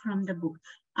randomly from the book.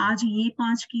 आज ये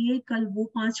 5 किए, कल वो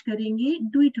 5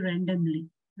 करेंगे. Do it randomly,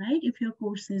 right? If your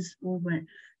course is over.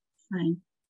 Fine.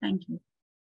 Thank you.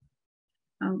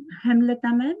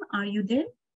 Hemlata ma'am, are you there?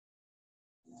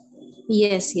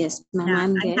 Yes, ma'am, Yeah,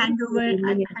 I'm I there. hand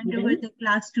over the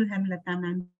class to Hemlata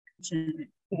ma'am.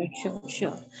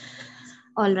 Sure.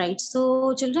 All right.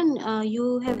 So, children,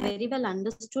 you have very well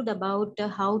understood about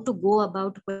how to go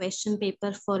about question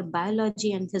paper for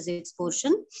biology and physics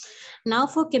portion. Now,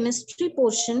 for chemistry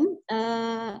portion,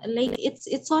 like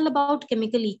it's all about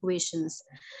chemical equations.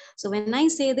 So, when I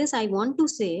say this, I want to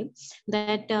say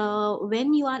that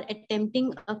when you are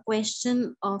attempting a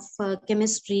question of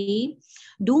chemistry,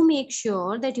 do make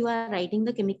sure that you are writing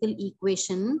the chemical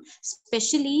equation,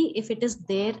 especially if it is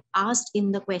there asked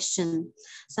in the question.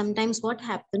 Sometimes what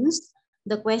happens,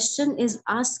 the question is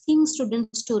asking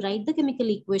students to write the chemical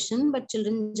equation, but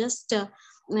children just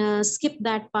skip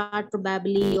that part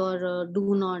probably, or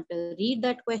do not read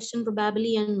that question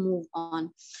probably and move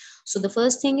on. So the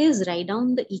first thing is write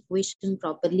down the equation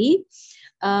properly.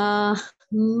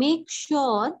 Make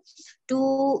sure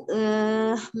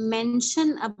to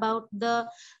mention about the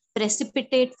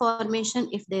precipitate formation,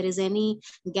 if there is any,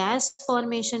 gas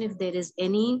formation, if there is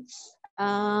any,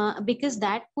 because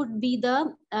that could be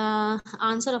the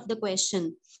answer of the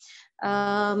question.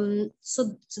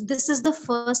 So this is the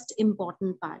first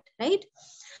important part, right?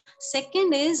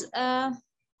 Second is,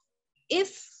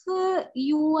 if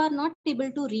you are not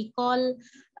able to recall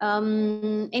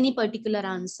any particular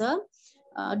answer,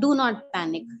 do not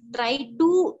panic. Try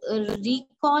to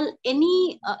recall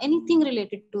anything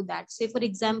related to that. Say, for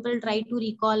example, try to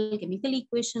recall chemical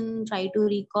equation, try to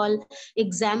recall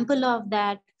example of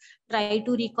that, try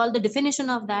to recall the definition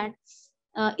of that.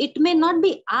 It may not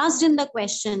be asked in the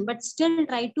question, but still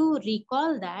try to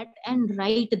recall that and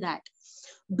write that.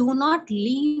 Do not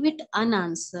leave it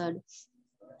unanswered.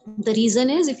 The reason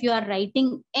is, if you are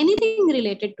writing anything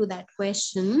related to that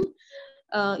question,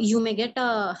 you may get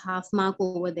a half mark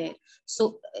over there.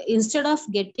 So instead of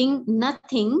getting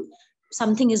nothing,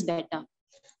 something is better.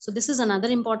 So this is another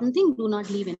important thing. Do not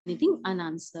leave anything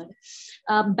unanswered.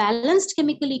 Balanced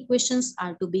chemical equations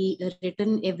are to be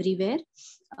written everywhere.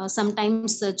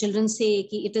 Sometimes children say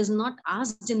it is not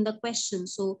asked in the question.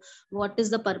 So what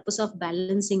is the purpose of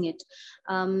balancing it?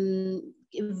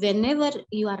 Whenever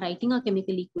you are writing a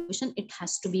chemical equation, it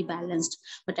has to be balanced.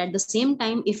 But at the same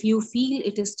time, if you feel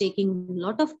it is taking a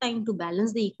lot of time to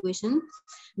balance the equation,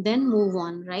 then move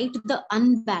on. Write the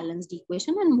unbalanced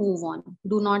equation and move on.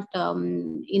 Do not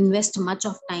invest much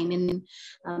of time in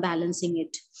balancing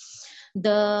it.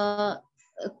 The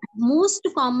most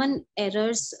common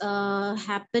errors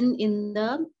happen in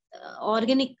the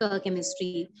organic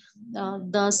chemistry.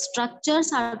 The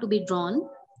structures are to be drawn.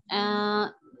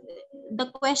 The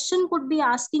question could be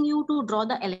asking you to draw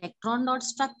the electron dot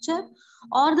structure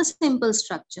or the simple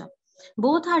structure.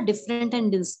 Both are different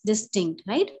and distinct,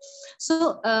 right?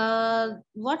 So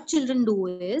what children do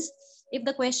is, if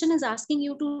the question is asking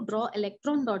you to draw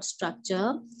electron dot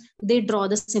structure, they draw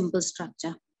the simple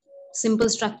structure. Simple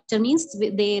structure means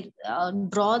they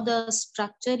draw the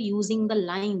structure using the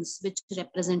lines which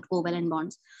represent covalent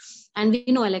bonds. And we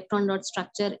know electron dot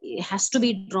structure has to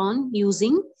be drawn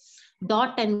using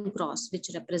dot and cross, which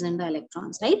represent the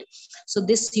electrons, right? So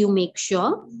this you make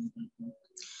sure.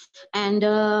 And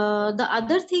the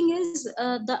other thing is,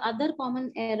 the other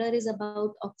common error is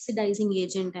about oxidizing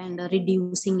agent and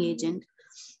reducing agent.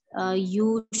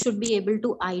 You should be able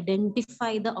to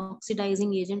identify the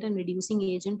oxidizing agent and reducing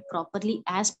agent properly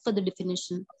as per the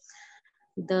definition.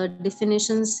 The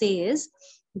definition says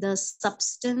the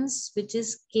substance which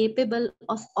is capable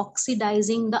of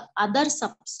oxidizing the other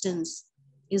substance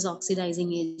is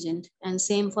oxidizing agent, and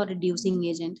same for reducing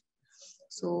agent.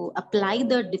 So apply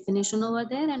the definition over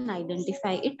there and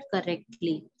identify it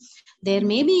correctly. There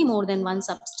may be more than one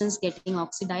substance getting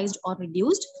oxidized or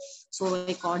reduced. So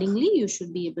accordingly, you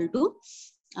should be able to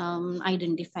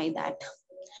identify that.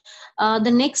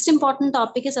 The next important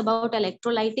topic is about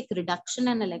electrolytic reduction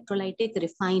and electrolytic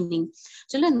refining.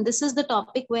 Children, this is the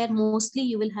topic where mostly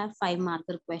you will have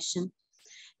 5-marker question.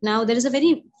 Now, there is a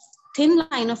very thin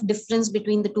line of difference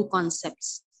between the two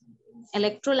concepts.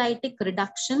 Electrolytic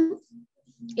reduction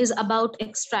is about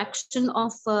extraction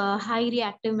of high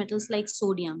reactive metals like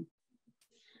sodium,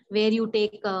 where you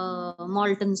take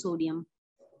molten sodium,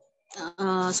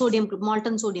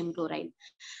 molten sodium chloride.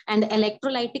 And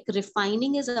electrolytic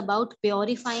refining is about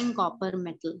purifying copper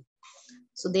metal.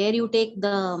 So there you take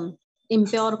the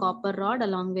impure copper rod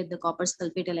along with the copper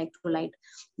sulfate electrolyte.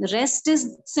 The rest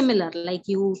is similar, like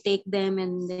you take them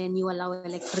and then you allow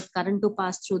electric current to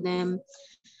pass through them,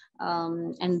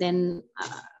 and then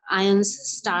ions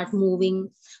start moving.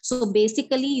 So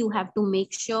basically you have to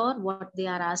make sure what they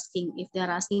are asking. If they are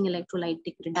asking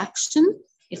electrolytic reduction,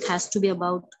 it has to be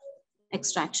about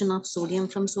extraction of sodium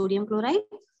from sodium chloride.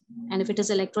 And if it is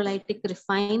electrolytic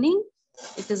refining,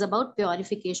 it is about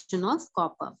purification of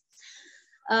copper.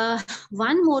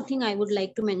 One more thing I would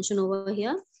like to mention over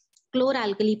here,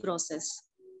 chloralkali process.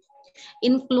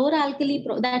 In chloralkali,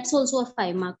 that's also a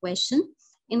 5-mark question.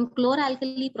 In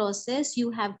chloralkali process,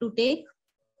 you have to take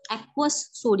aqueous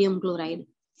sodium chloride.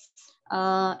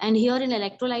 And here in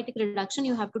electrolytic reduction,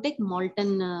 you have to take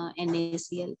molten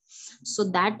NaCl. So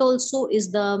that also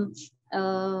is the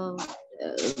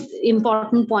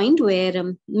important point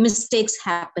where mistakes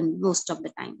happen most of the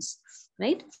times,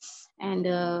 right? And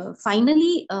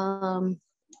finally,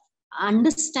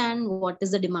 understand what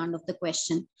is the demand of the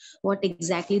question, what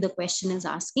exactly the question is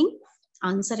asking,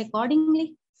 answer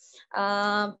accordingly.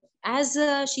 As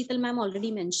Sheetal ma'am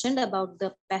already mentioned about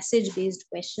the passage based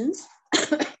questions,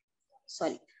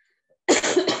 sorry.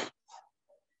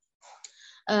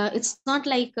 It's not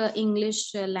like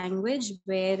English language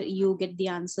where you get the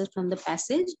answer from the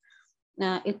passage.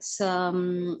 It's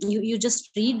you just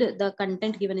read the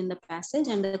content given in the passage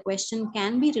and the question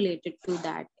can be related to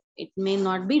that. It may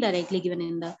not be directly given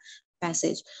in the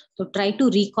passage. So try to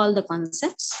recall the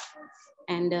concepts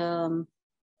and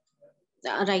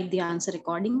write the answer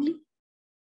accordingly.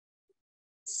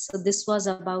 So this was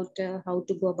about how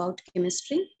to go about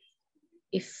chemistry.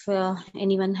 If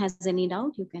anyone has any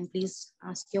doubt, you can please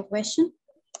ask your question.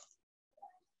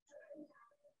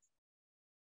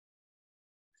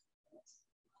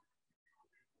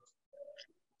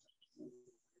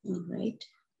 All right.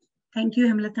 Thank you,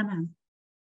 Hemlata ma'am.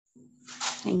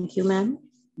 Thank you, ma'am.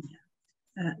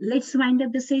 Let's wind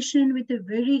up the session with a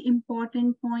very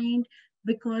important point,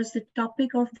 because the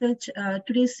topic of the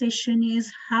today's session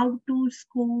is how to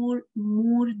score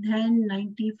more than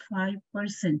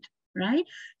 95%, right?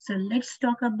 So let's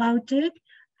talk about it.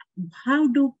 How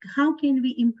can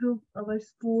we improve our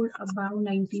score above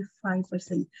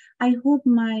 95%? I hope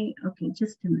okay,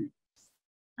 just a minute.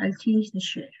 I'll change the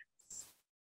share.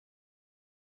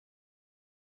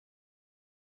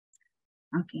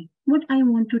 Okay, what I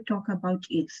want to talk about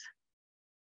is,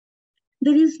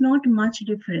 there is not much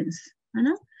difference.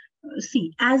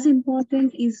 See, as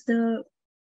important is the,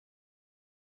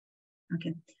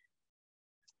 okay,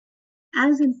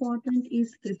 as important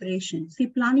is preparation. See,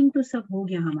 planning तो सब हो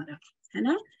गया हमारा, है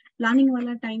ना? Planning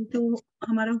वाला time तो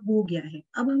हमारा हो गया है.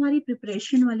 अब हमारी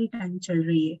प्रिपरेशन वाली टाइम चल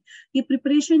रही है. ये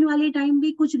प्रिपरेशन वाली टाइम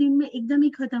भी कुछ दिन में एकदम ही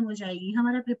खत्म हो जाएगी.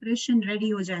 हमारा प्रिपरेशन रेडी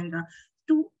हो जाएगा.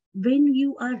 तो when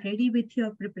you are ready with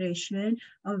your preparation,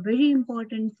 a very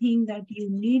important thing that you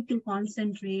need to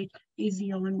concentrate is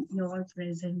on your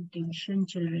presentation,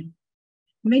 children.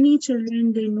 Many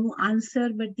children, they know answer,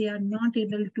 but they are not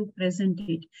able to present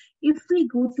it. If we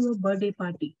go to a birthday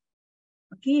party,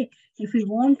 okay, if we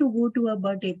want to go to a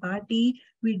birthday party,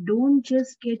 we don't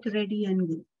just get ready and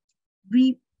go.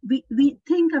 We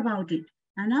think about it.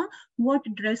 Anna, what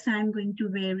dress I'm going to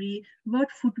wear, what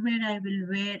footwear I will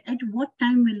wear, at what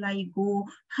time will I go,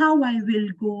 how I will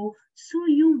go. So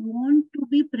you want to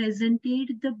be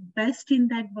presented the best in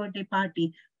that birthday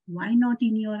party. Why not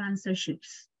in your answer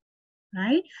sheets,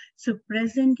 right? So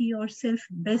present yourself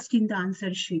best in the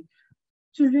answer sheet.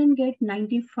 Children get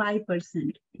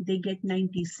 95%, they get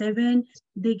 97,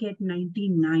 they get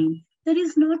 99. There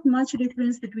is not much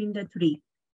difference between the three.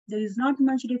 There is not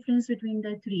much difference between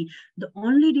the three. The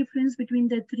only difference between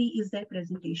the three is their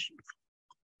presentation.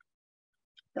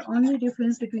 The only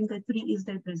difference between the three is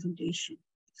their presentation.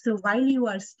 So while you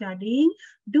are studying,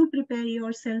 do prepare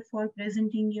yourself for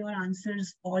presenting your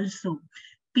answers also.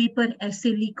 Paper ऐसे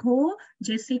लिखो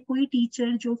जैसे कोई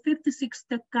teacher जो 5th 6th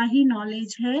तक का ही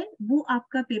knowledge है वो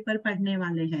आपका पेपर पढ़ने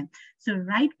वाले हैं. So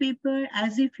write paper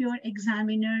as if your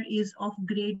examiner is of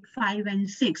grade 5 and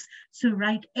 6. So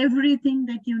write everything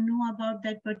that you know about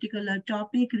that particular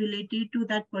topic related to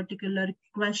that particular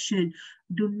question.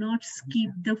 Do not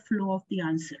skip the flow of the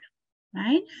answer,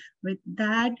 right? With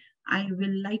that, I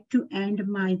will like to end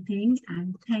my thing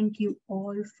and thank you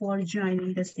all for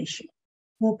joining the session.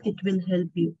 Hope it will help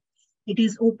you. It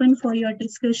is open for your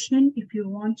discussion if you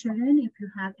want, children, if you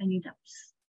have any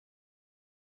doubts.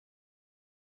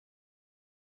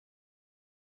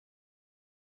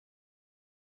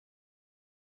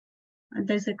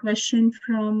 There's a question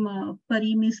from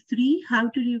Pari Mistri. How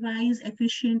to revise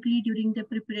efficiently during the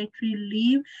preparatory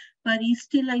leave? Pari,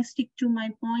 still I stick to my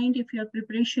point. If your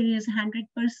preparation is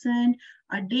 100%,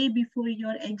 a day before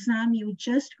your exam, you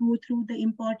just go through the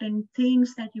important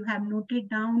things that you have noted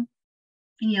down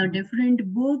in your different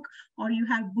book, or you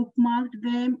have bookmarked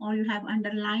them, or you have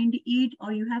underlined it,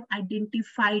 or you have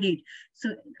identified it.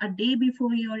 So a day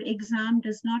before your exam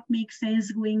does not make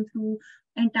sense going through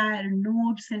entire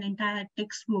notes and entire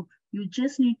textbook. You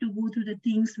just need to go through the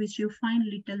things which you find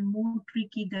little more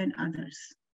tricky than others.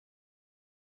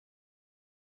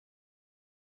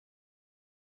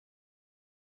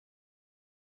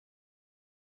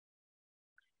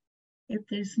 If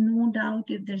there's no doubt,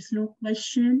 if there's no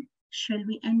question, shall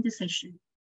we end the session?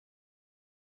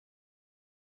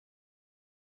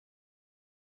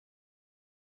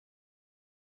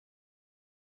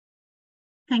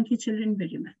 Thank you, children,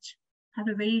 very much. Have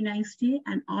a very nice day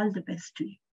and all the best to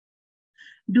you.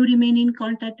 Do remain in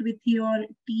contact with your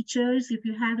teachers. If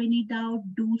you have any doubt,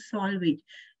 do solve it.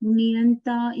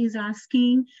 Niyanta is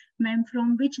asking, ma'am,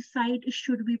 from which site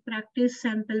should we practice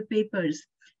sample papers?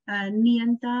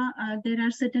 Niyanta, there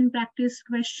are certain practice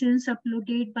questions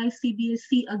uploaded by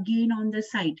CBSE again on the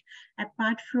site.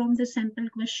 Apart from the sample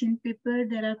question paper,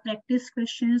 there are practice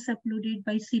questions uploaded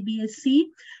by CBSE.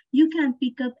 You can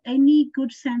pick up any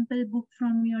good sample book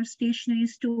from your stationery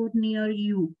store near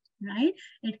you, right?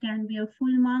 It can be a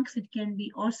full marks, it can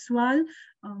be Oswald.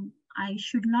 I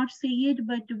should not say it,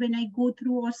 but when I go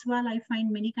through Oswald, I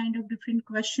find many kind of different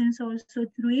questions also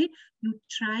through it. You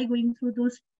try going through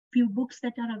those few books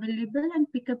that are available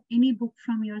and pick up any book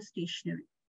from your stationery.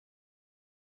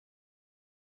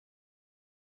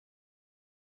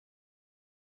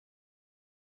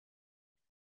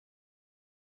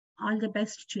 All the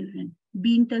best, children.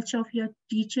 Be in touch of your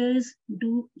teachers.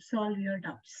 Do solve your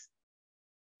doubts.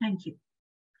 Thank you.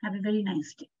 Have a very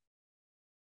nice day.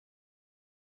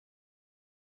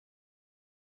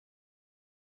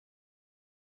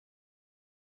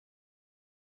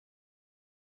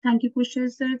 Thank you, Kushal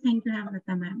sir. Thank you,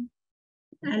 Amrita ma'am.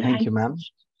 Thank you, ma'am.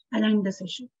 I'll end the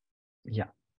session. Yeah.